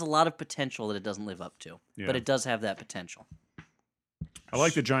 it has a lot of potential that it doesn't live up to, Yeah. but it does have that potential. I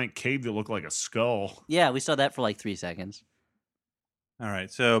like the giant cave that looked like a skull. Yeah, we saw that for like 3 seconds. All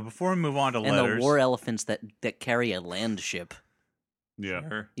right. So before we move on to And letters, the war elephants that carry a land ship. Yeah.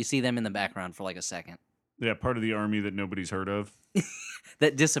 Sure. You see them in the background for like a second. Yeah, part of the army that nobody's heard of.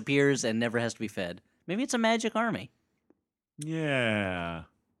 That disappears and never has to be fed. Maybe it's a magic army. Yeah.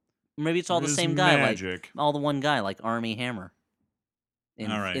 Maybe it's all It the is same guy, magic. like all the one guy, like Army Hammer.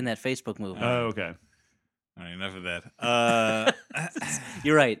 In, All right. in that Facebook movie. Oh, okay. All right, enough of that.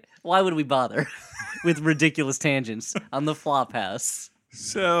 You're right. Why would we bother with ridiculous tangents on the Flophouse?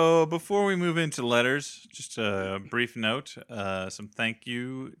 So before we move into letters, just a brief note, some thank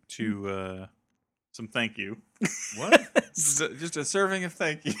you to What? just a serving of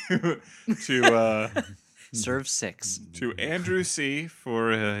thank you to Serve 6. to Andrew C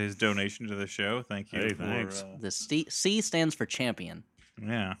for his donation to the show. Thank you. Hey, for, thanks. The C stands for champion.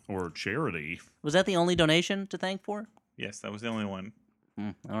 yeah. Or charity. Was that the only donation to thank for? Yes, that was the only one.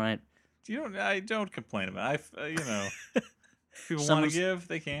 All right. I don't complain about it. You know, if people want Someone's- to give,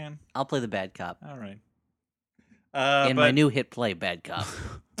 they can. I'll play the bad cop All right. in But my new hit play, Bad Cop.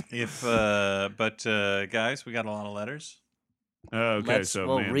 guys, we got a lot of letters. Okay, so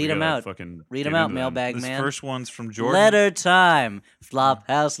well, man, read we 'em gotta out. fucking Read get them out, into them. mailbag This man. first one's from Jordan. Letter time.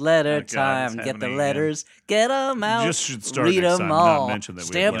 Flophouse letter Oh, God, it's time. Get the happening again. letters. Get them out. Just should start Read next them time, not all. mention that we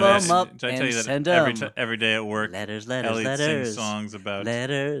Stamp have letters. them up Did I tell and you that send every, them. every day at work, Letters, Elliot sings letters. songs about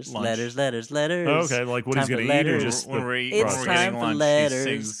Letters, lunch. letters. Oh, okay, like what Time he's for gonna eat, or letters. just when the we're, It's when we're time getting for lunch, he letters.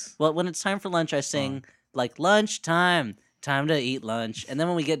 sings. Well, when it's time for lunch, I sing like lunchtime. time to eat lunch. And then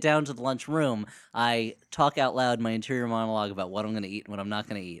when we get down to the lunchroom, I talk out loud my interior monologue about what I'm going to eat and what I'm not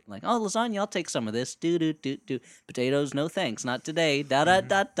going to eat. Like, oh, lasagna, I'll take some of this. Do. Potatoes, no thanks, not today. Da.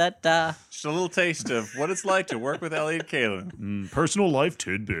 Just a little taste of what it's like to work with Elliot Kalin. Personal life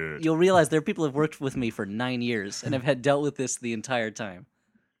tidbit. You'll realize there are people who have worked with me for 9 years and have had dealt with this the entire time.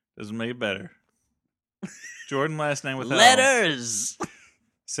 Doesn't make it better. Jordan, last name with L, Letters!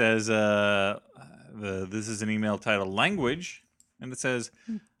 says, this is an email titled Language, and it says,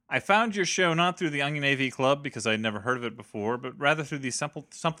 I found your show not through the Onion AV Club because I'd never heard of it before, but rather through the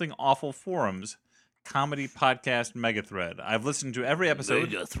Something Awful Forums comedy podcast megathread. I've listened to every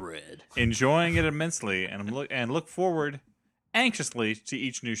episode, Megathread. enjoying it immensely, and look forward anxiously to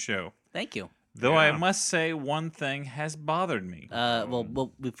each new show. Thank you. Though I must say one thing has bothered me.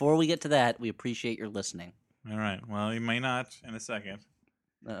 Well, before we get to that, we appreciate your listening. All right. Well, you may not in a second.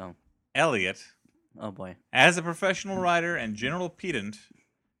 Uh-oh. Elliot, Oh, boy. as a professional writer and general pedant,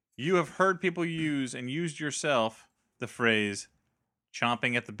 you have heard people use and used yourself the phrase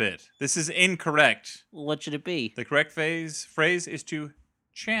chomping at the bit. This is incorrect. What should it be? The correct phrase is to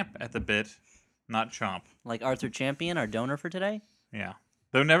champ at the bit, not chomp. Like Arthur Champion, our donor for today? Yeah.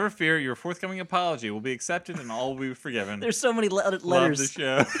 Though never fear, your forthcoming apology will be accepted and all will be forgiven. There's so many Love the letters.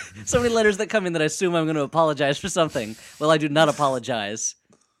 show. So many letters that come in that I assume I'm going to apologize for something. Well, I do not apologize.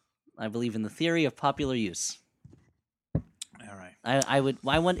 I believe in the theory of popular use. All right. I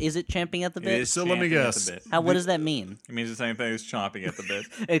want. Is it champing at the bit? It is So let me champing at guess. the bit. What does that mean? It means the same thing as chomping at the bit.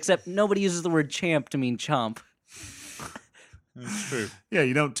 Except nobody uses the word champ to mean chomp. It's true. Yeah,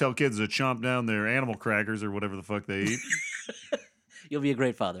 you don't tell kids to chomp down their animal crackers or whatever the fuck they eat. You'll be a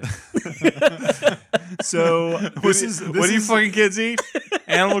great father. So What do you fucking kids eat?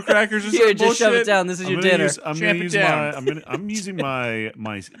 Animal crackers or Here, something just shove it bullshit? down. This is your dinner. I'm using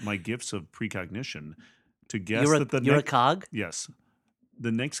my gifts of precognition to guess You're that a cog? Yes.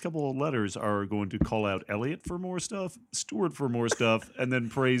 The next couple of letters are going to call out Elliot for more stuff, Stuart for more stuff, and then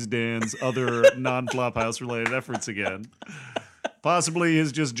praise Dan's other non-Flophouse related efforts again. Possibly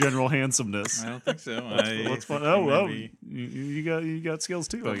his just general handsomeness. I don't think so. Let's find. Oh, you got skills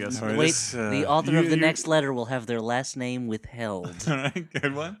too, I guess. All right, Wait, this, the author of the you- next letter will have their last name withheld. All right,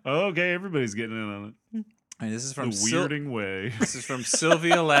 good one. Okay, everybody's getting in on it. All right, this is The from weirding way. This is from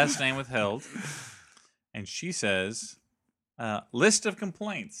Sylvia, last name withheld, and she says, "List of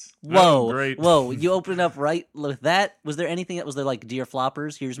complaints." Whoa, great. whoa! You opened up right with that. Was there anything that was there like, "Dear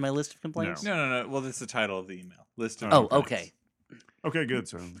Floppers, here's my list of complaints"? No. Well, that's the title of the email. List of Oh, complaints. okay. Okay, good.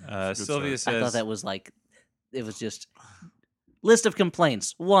 So Sylvia I thought says, that was like, it was just list of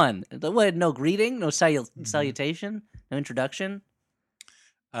complaints. 1, no greeting, no salutation, no introduction,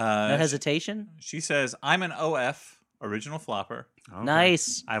 no hesitation. She says, "I'm an OF, original flopper. Okay.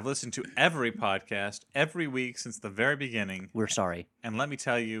 Nice. I've listened to every podcast every week since the very beginning, We're sorry. and let me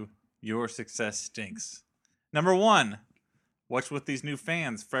tell you, your success stinks. Number 1, what's with these new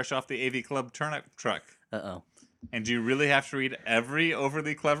fans fresh off the AV Club turnip truck? Uh-oh. And do you really have to read every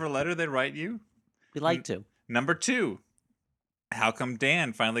overly clever letter they write you? We like to. Number 2, how come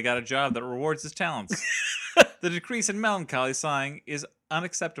Dan finally got a job that rewards his talents? The decrease in melancholy sighing is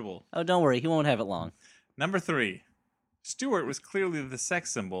unacceptable. Oh, don't worry. He won't have it long. Number 3, Stuart was clearly the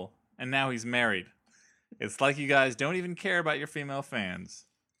sex symbol, and now he's married. It's like you guys don't even care about your female fans.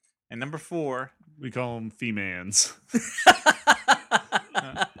 And number 4, We call them femans.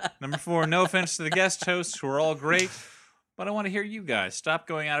 Number 4, no offense to the guest hosts who are all great, but I want to hear you guys stop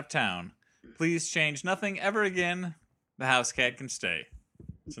going out of town. Please change nothing ever again. The house cat can stay.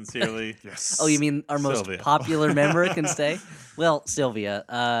 Sincerely, Yes. Oh, you mean our most Sylvia. popular member can stay? Well,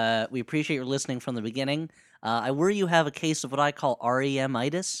 Sylvia, we appreciate your listening from the beginning. I worry you have a case of what I call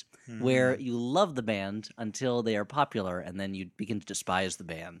REM-itis, where you love the band until they are popular, and then you begin to despise the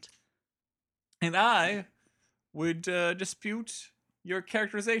band. And I would dispute your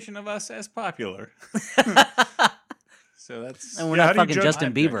characterization of us as popular. So that's... And we're Yeah, not how do you fucking judge-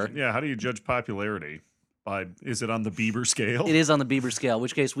 Justin Bieber. Yeah, how do you judge popularity? Is it on the Bieber scale? It is on the Bieber scale,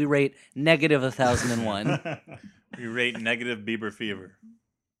 which case we rate negative 1,001. We rate negative Bieber fever.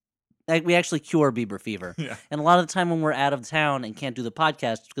 Like, we actually cure Bieber fever. Yeah. And a lot of the time when we're out of town and can't do the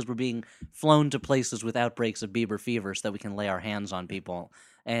podcast, it's because we're being flown to places with outbreaks of Bieber fever so that we can lay our hands on people.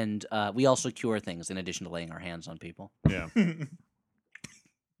 And we also cure things in addition to laying our hands on people. Yeah.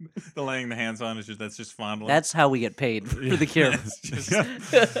 The laying the hands on that's just fondling. That's how we get paid for the cure. That's just,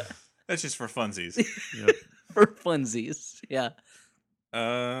 that's just for funsies. Yep. For funsies. Yeah.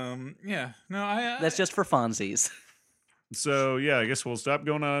 Yeah. No, I That's just for funsies. So yeah, I guess we'll stop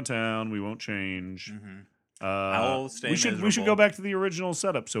going out of town. We won't change. Mhm. I'll stay we should miserable. go back to the original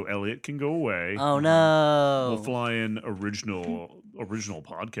setup so Elliot can go away. Oh no! We'll fly in original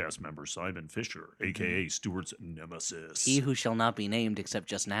podcast member Simon Fisher, aka Stewart's nemesis. He who shall not be named except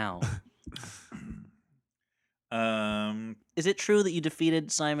just now. Is it true that you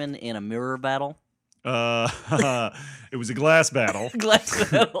defeated Simon in a mirror battle? It was a glass battle. Glass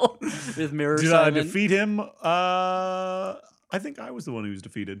battle with mirror Did Simon? I defeat him? I think I was the one who was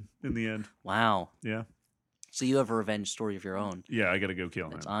defeated in the end. Wow. Yeah. So you have a revenge story of your own. Yeah, I got to go kill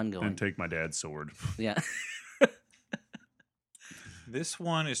him. It's ongoing. And take my dad's sword. Yeah. This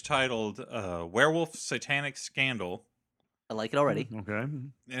one is titled Werewolf Satanic Scandal. I like it already. Okay.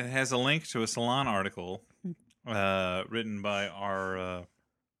 It has a link to a Salon article written by our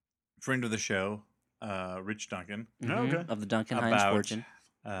friend of the show, Rich Duncan, Okay. Of the Duncan Hines about fortune.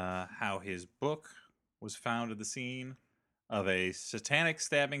 how his book was found at the scene of a satanic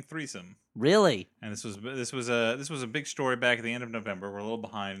stabbing threesome. Really? And this was a big story back at the end of November. We're a little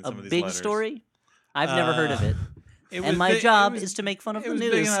behind in some of these big letters. story? I've never heard of it. It And my job is to make fun of it the was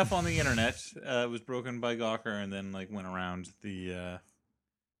news. big enough on the internet. It was broken by Gawker and then went around the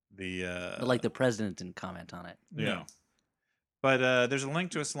But, like the president didn't comment on it. No. But there's a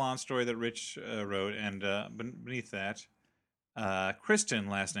link to a Salon story that Rich wrote, and beneath that, Kristen,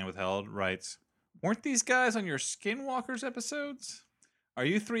 last name withheld, writes, "Weren't these guys on your Skinwalkers episodes? Are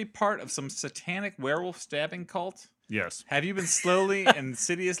you three part of some satanic werewolf stabbing cult? Yes. Have you been slowly and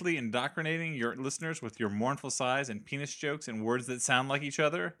insidiously indoctrinating your listeners with your mournful sighs and penis jokes and words that sound like each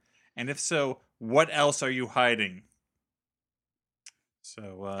other? And if so, what else are you hiding?"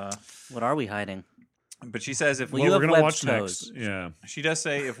 So, What are we hiding? but she says if Well, Well, you we're have going to webbed watch toes. next. Yeah. she does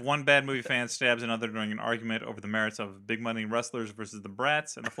say if one bad movie fan stabs another during an argument over the merits of Big Money Rustlers versus the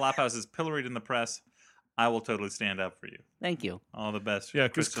Brats and the Flophouse is pilloried in the press, I will totally stand up for you. Thank you. All the best. Yeah,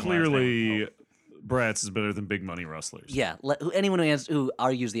 because Kristen, last name clearly withheld. Bratz is better than Big Money Rustlers. Yeah. Anyone who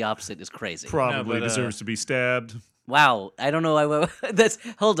argues the opposite is crazy. Probably No, but, deserves to be stabbed. Wow. I don't know.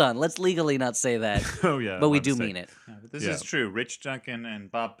 Hold on. Let's legally not say that. Oh, yeah. But we my do mistake. mean it. Yeah, but this Yeah. is true. Rich Duncan and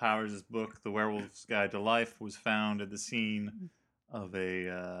Bob Powers' book, The Werewolf's Guide to Life, was found at the scene of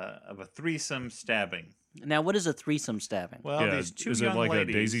a threesome stabbing. Now, what is a threesome stabbing? Well, Yeah, these two is young it like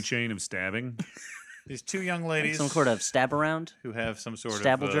ladies, a daisy chain of stabbing? these two young ladies, Some sort of stab around? who have some sort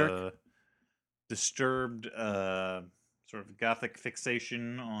Stabble of jerk? disturbed sort of gothic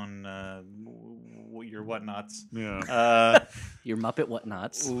fixation on your whatnots. Yeah. Your Muppet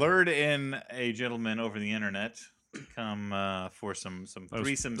whatnots. Lured in a gentleman over the internet to come for some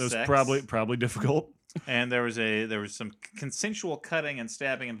threesome that was sex. probably difficult. And there was some consensual cutting and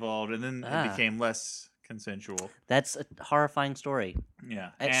stabbing involved, and then it became less consensual. That's a horrifying story.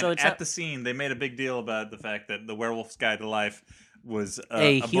 Yeah. And And so it's at not- the scene, they made a big deal about the fact that The Werewolf's Guide to Life was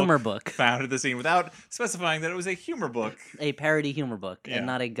A humor book. found at the scene without specifying that it was a humor book. A parody humor book, Yeah. and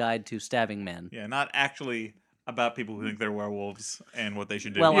not a guide to stabbing men. Yeah, not actually about people who think they're werewolves and what they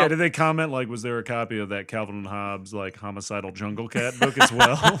should do. Well, Yeah, did they comment, like, was there a copy of that Calvin and Hobbes, like, Homicidal Jungle Cat book as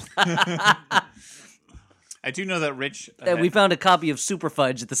well? I do know that Rich We found a copy of Super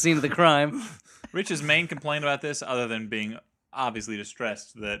Fudge at the scene of the crime. Rich's main complaint about this, other than being obviously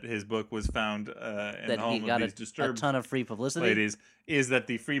distressed that his book was found in that the he home got of these a disturbed ton of free publicity. ladies, is that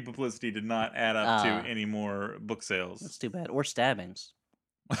the free publicity did not add up to Ah. any more book sales. That's too bad. Or stabbings.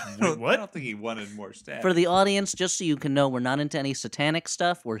 Wait, what? I don't think he wanted more stabs. For the audience, just so you can know, we're not into any satanic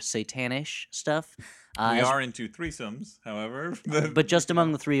stuff. We're satanish stuff. we as- are into threesomes, however. but just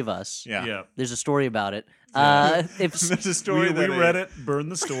among the three of us. yeah. Yeah. There's a story about it. If There's a story We that read it,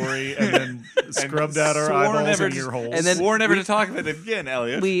 burned the story, and then scrubbed out our swore eyeballs never and to- ear holes. and then swore never to talk about it again,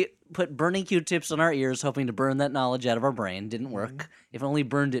 Elliot. we put burning Q-tips on our ears, hoping to burn that knowledge out of our brain, didn't work. If only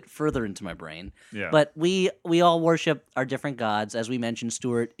burned it further into my brain. Yeah. But we all worship our different gods. As we mentioned,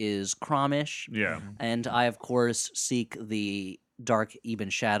 Stuart is Cromish. Yeah. And I, of course, seek the dark even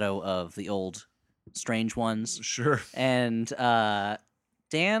shadow of the old strange ones. Sure. And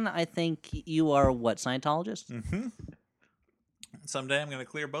Dan, I think you are what, Scientologist? Mm-hmm. Someday I'm going to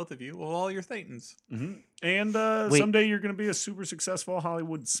clear both of you of all your thetans. Hmm. And Wait. someday you're going to be a super successful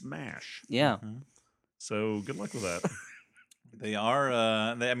Hollywood smash. Yeah. So good luck with that. They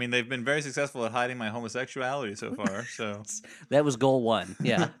are. They've been very successful at hiding my homosexuality so far. So That was goal one.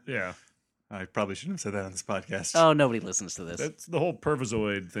 Yeah. Yeah. I probably shouldn't have said that on this podcast. Oh, nobody listens to this. That's the whole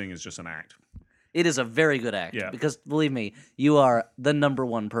pervisoid thing is just an act. It is a very good act. Yeah. Because believe me, you are the number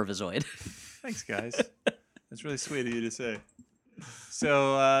one pervisoid. Thanks, guys. That's really sweet of you to say.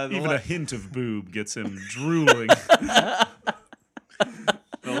 So Even a hint of boob gets him drooling.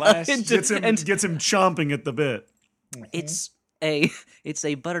 the last Hint gets him chomping at the bit. It's It's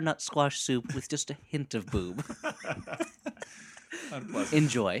a butternut squash soup with just a hint of boob. Unpleasant.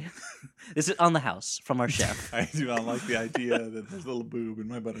 Enjoy. This is on the house from our chef. I do not like the idea that there's a little boob in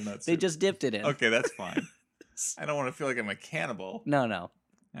my butternut soup. They just dipped it in. Okay, that's fine. I don't want to feel like I'm a cannibal. No. All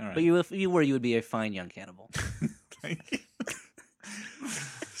right. But if you were, you would be a fine young cannibal. Thank you.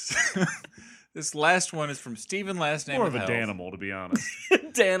 This last one is from Stephen, last name More of a Health. Danimal, to be honest.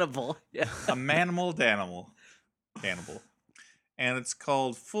 Danimal. Yeah. A manimal Danimal. Cannibal. And it's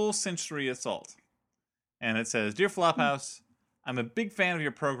called Full Century Assault. And it says, Dear Flophouse, I'm a big fan of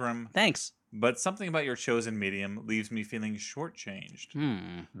your program, Thanks. but something about your chosen medium leaves me feeling shortchanged.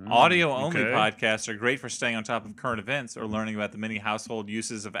 Hmm. Audio-only okay. podcasts are great for staying on top of current events or learning about the many household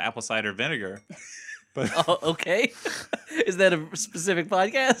uses of apple cider vinegar. But Oh, okay. Is that a specific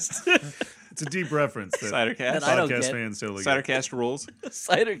podcast? It's a deep reference that Cidercast. That I don't podcast get. fans totally get. Cidercast rules.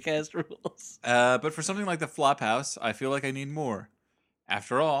 Cidercast rules. But for something like the Flophouse, I feel like I need more.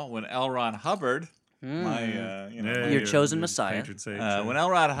 After all, when L. Ron Hubbard, my Yeah, Your chosen Messiah. patron saint, when L.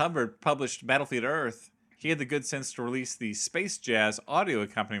 Ron Hubbard published Battlefield Earth, he had the good sense to release the Space Jazz audio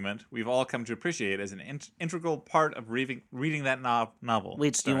accompaniment we've all come to appreciate as an integral part of reading that novel.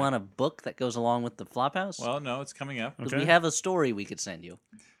 Wait, so do you want a book that goes along with the Flophouse? Well, no, it's coming up. Because Okay. we have a story we could send you.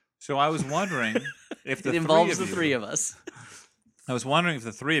 So I was wondering if It involves the three of us. I was wondering if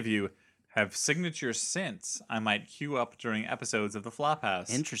the three of you have signature scents I might queue up during episodes of the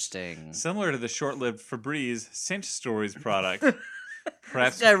Flophouse. Interesting. Similar to the short-lived Febreze Cinch Stories product.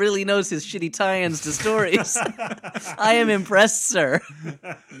 Perhaps This guy really knows his shitty tie-ins to stories. I am impressed, sir.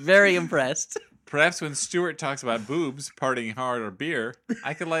 Very impressed. Perhaps when Stuart talks about boobs, partying hard, or beer,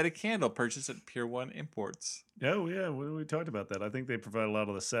 I could light a candle purchased at Pier 1 Imports. Oh, yeah, we talked about that. I think they provide a lot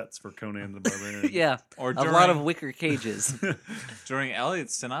of the sets for Conan the Barbarian. Yeah. Or A lot of wicker cages. During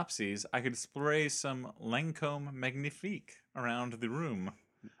Elliot's synopses, I could spray some Lancôme Magnifique around the room,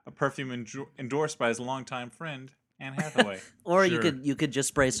 a perfume endorsed by his longtime friend, Anne Hathaway. Or Sure. you could just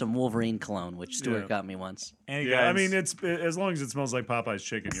spray some Wolverine cologne, which Stuart Yeah. got me once. Any Yeah, I guys- mean, it's as long as it smells like Popeye's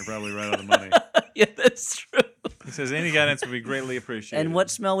chicken, you're probably right on the money. Yeah, that's true. he says any guidance would be greatly appreciated. And what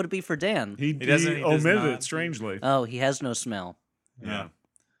smell would it be for Dan? He does omitted not. it strangely. Oh, he has no smell. Yeah.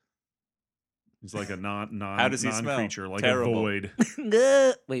 He's like a non How does he smell? creature, like Terrible. a void.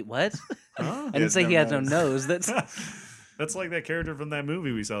 Wait, what? Huh? I didn't say he had no nose. That's That's like that character from that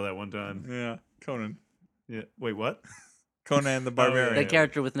movie we saw that one time. Yeah, Conan. Yeah. Wait, what? Conan the Barbarian. the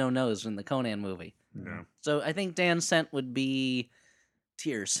character with no nose in the Conan movie. Yeah. So I think Dan's scent would be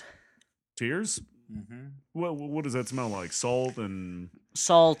tears, Tears? Mm-hmm. What does that smell like? Salt and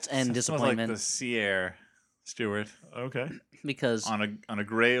salt, and Smells like disappointment. the sea air, Stuart, okay. Because, on a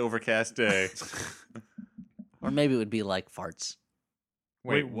gray, overcast day. or maybe it would be like farts.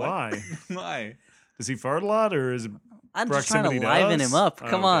 Wait, what? why? Why? Does he fart a lot, or is it? I'm just trying to Proximity liven does? him up. Oh,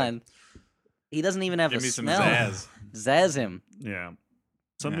 Come okay. on. He doesn't even have Give a me some smell. zazz. Zazz him. Yeah.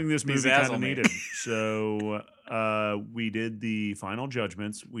 Something Yeah. this movie kind Bezazzle of me. needed. So we did the final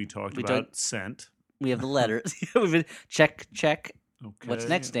judgments. We talked We about talked- scent. We have the letter. We've been check. Okay. What's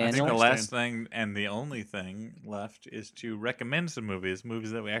next, I think Daniel? the last thing and the only thing left is to recommend some movies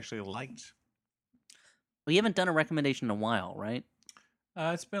that we actually liked. We haven't done a recommendation in a while, right?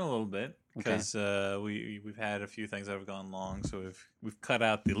 It's been a little bit Okay. because we've had a few things that have gone long, so we've cut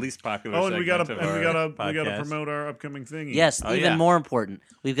out the least popular. Oh, and we gotta segment of our podcast. promote our upcoming thingy. Yes, Oh, even yeah. more important,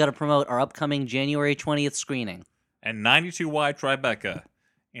 we've got to promote our upcoming January 20th screening. And 92Y Tribeca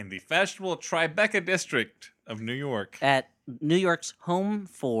in the fashionable Tribeca district of New York. At New York's home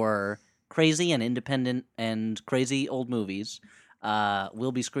for crazy and independent and crazy old movies,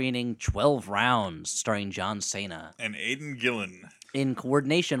 we'll be screening 12 Rounds, starring John Cena, And Aidan Gillen. in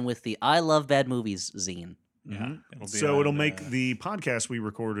coordination with the I Love Bad Movies zine. Yeah, it'll be So on, it'll make the podcast we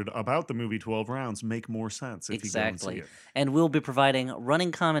recorded about the movie 12 Rounds make more sense if you go and see Exactly. it. And we'll be providing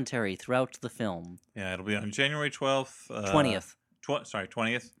running commentary throughout the film. Yeah, it'll be on January 12th. 20th.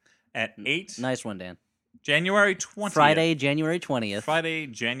 20th at 8. Nice one, Dan. January 20th. Friday, January 20th. Friday,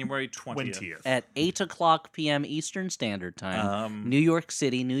 January 20th. 20th. At 8 o'clock p.m. Eastern Standard Time. New York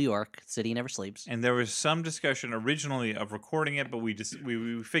City, New York. City never sleeps. And there was some discussion originally of recording it, but we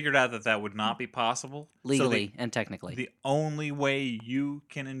figured out that would not be possible Legally So and technically. the only way you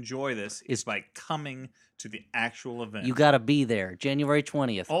can enjoy this is by coming to the actual event. You got to be there. January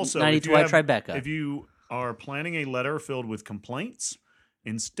 20th. Also, 92Y Tribeca. if you are planning a letter filled with complaints,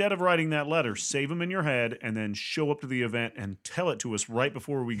 instead of writing that letter, save them in your head and then show up to the event and tell it to us right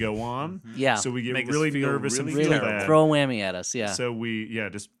before we go on. Yeah. So we get Make us really feel nervous and really feel really terrible. bad. throw a whammy at us, yeah. So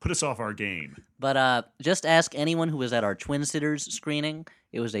just put us off our game. But just ask anyone who was at our Twin Sitters screening.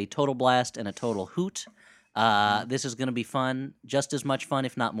 It was a total blast and a total hoot. This is going to be fun, just as much fun,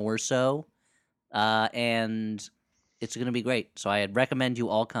 if not more so. And it's going to be great. So I'd recommend you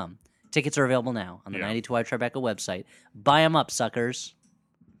all come. Tickets are available now on the 92i Tribeca website. Buy them up, suckers.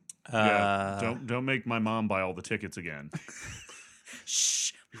 Don't make my mom buy all the tickets again.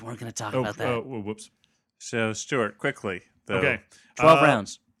 Shh, we weren't going to talk about that. Whoops. So, Stuart, quickly, though. Okay. 12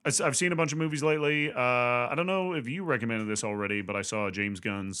 rounds. I've seen a bunch of movies lately. I don't know if you recommended this already, but I saw James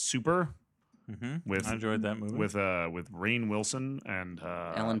Gunn's Super. I enjoyed that movie. With Rainn Wilson and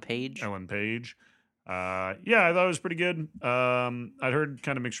Ellen Page. I thought it was pretty good. I'd heard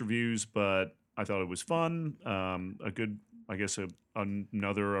kind of mixed reviews, but I thought it was fun. A good, I guess,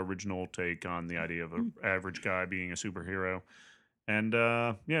 another original take on the idea of an average guy being a superhero. And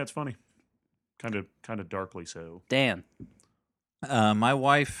it's funny, kind of darkly so. Dan. My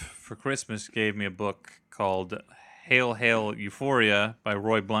wife for Christmas gave me a book called Hail, Hail, Euphoria by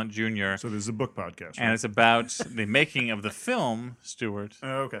Roy Blunt Jr. So this is a book podcast, right? And it's about the making of the film, Stuart.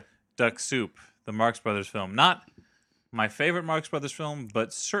 Oh, okay. Duck Soup, the Marx Brothers film. Not my favorite Marx Brothers film,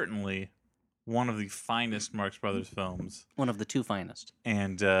 but certainly one of the finest Marx Brothers films. One of the two finest.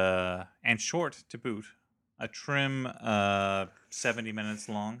 And short to boot. A trim 70 minutes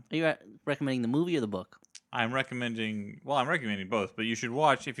long. Are you recommending the movie or the book? I'm recommending both, but you should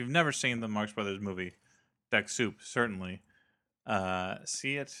watch, if you've never seen the Marx Brothers movie, Duck Soup, certainly.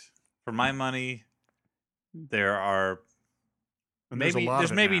 See it. For my money, there's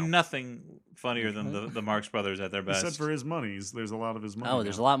maybe nothing funnier than the Marx Brothers at their best. Except for his money. There's a lot of his money. Oh,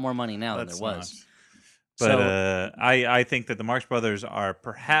 there's a lot more money now than there was. But I think that the Marx Brothers are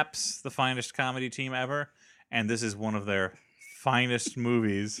perhaps the finest comedy team ever, and this is one of their finest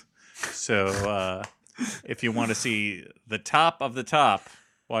movies. So if you want to see the top of the top,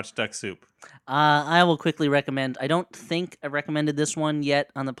 watch Duck Soup. I will quickly recommend. I don't think I recommended this one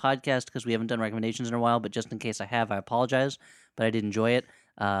yet on the podcast because we haven't done recommendations in a while, but just in case I have, I apologize. But I did enjoy it.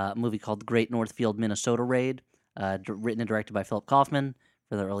 A movie called The Great Northfield, Minnesota Raid, written and directed by Philip Kaufman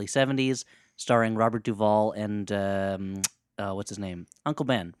for the early 70s, starring Robert Duvall and, what's his name? Uncle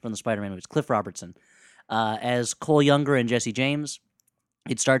Ben from the Spider-Man movies, Cliff Robertson, as Cole Younger and Jesse James.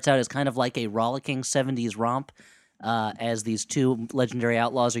 It starts out as kind of like a rollicking 70s romp, as these two legendary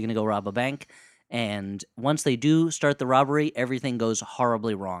outlaws are going to go rob a bank. And once they do start the robbery, everything goes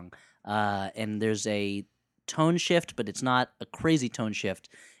horribly wrong. And there's a tone shift, but it's not a crazy tone shift.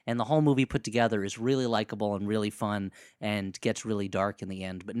 And the whole movie put together is really likable and really fun and gets really dark in the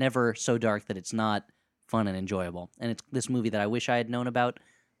end, but never so dark that it's not fun and enjoyable. And it's this movie that I wish I had known about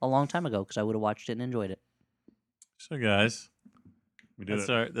a long time ago because I would have watched it and enjoyed it. So, guys, we did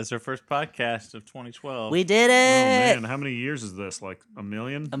it. That's our first podcast of 2012. We did it! Oh, man. How many years is this? Like a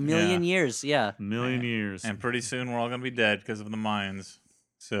million? A million years, yeah. A million years. And pretty soon we're all going to be dead because of the mines.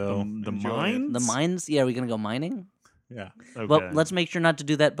 So the mines? The mines? Yeah, are we going to go mining? Yeah. Okay. Well, let's make sure not to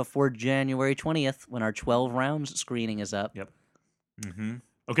do that before January 20th when our 12 rounds screening is up. Yep. Mm-hmm.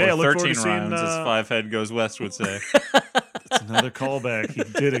 Okay, or I look 13 forward to seeing, rounds, as Five Head Goes West would say. That's another callback. He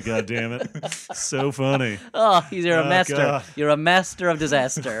did it, goddammit. So funny. Oh, you're a master. God. You're a master of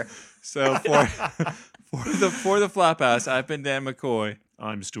disaster. So for the Flophouse, I've been Dan McCoy.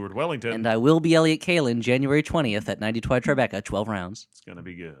 I'm Stuart Wellington. And I will be Elliot Kalin January 20th at 92i Tribeca, 12 rounds. It's going to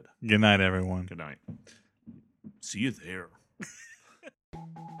be good. Good night, everyone. Good night. See you there.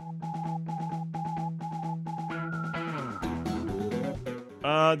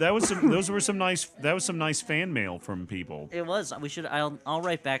 That was some nice fan mail from people. It was. I'll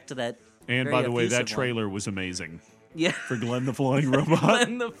write back to that. And very by the way, that effusive trailer was amazing. Yeah. For Glenn the Flying Robot.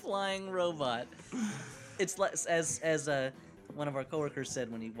 Glenn the Flying Robot. It's like, as one of our coworkers said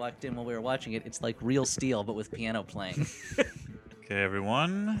when he walked in while we were watching it, it's like Real Steel but with piano playing. Okay,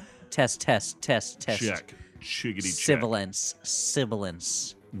 everyone. Test. Check. Chiggity check.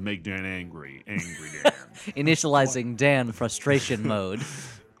 Sibilance. Make Dan angry. Angry Dan. Initializing Dan frustration mode.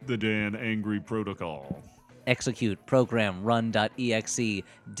 The Dan angry protocol. Execute program run.exe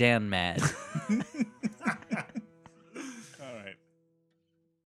Dan mad.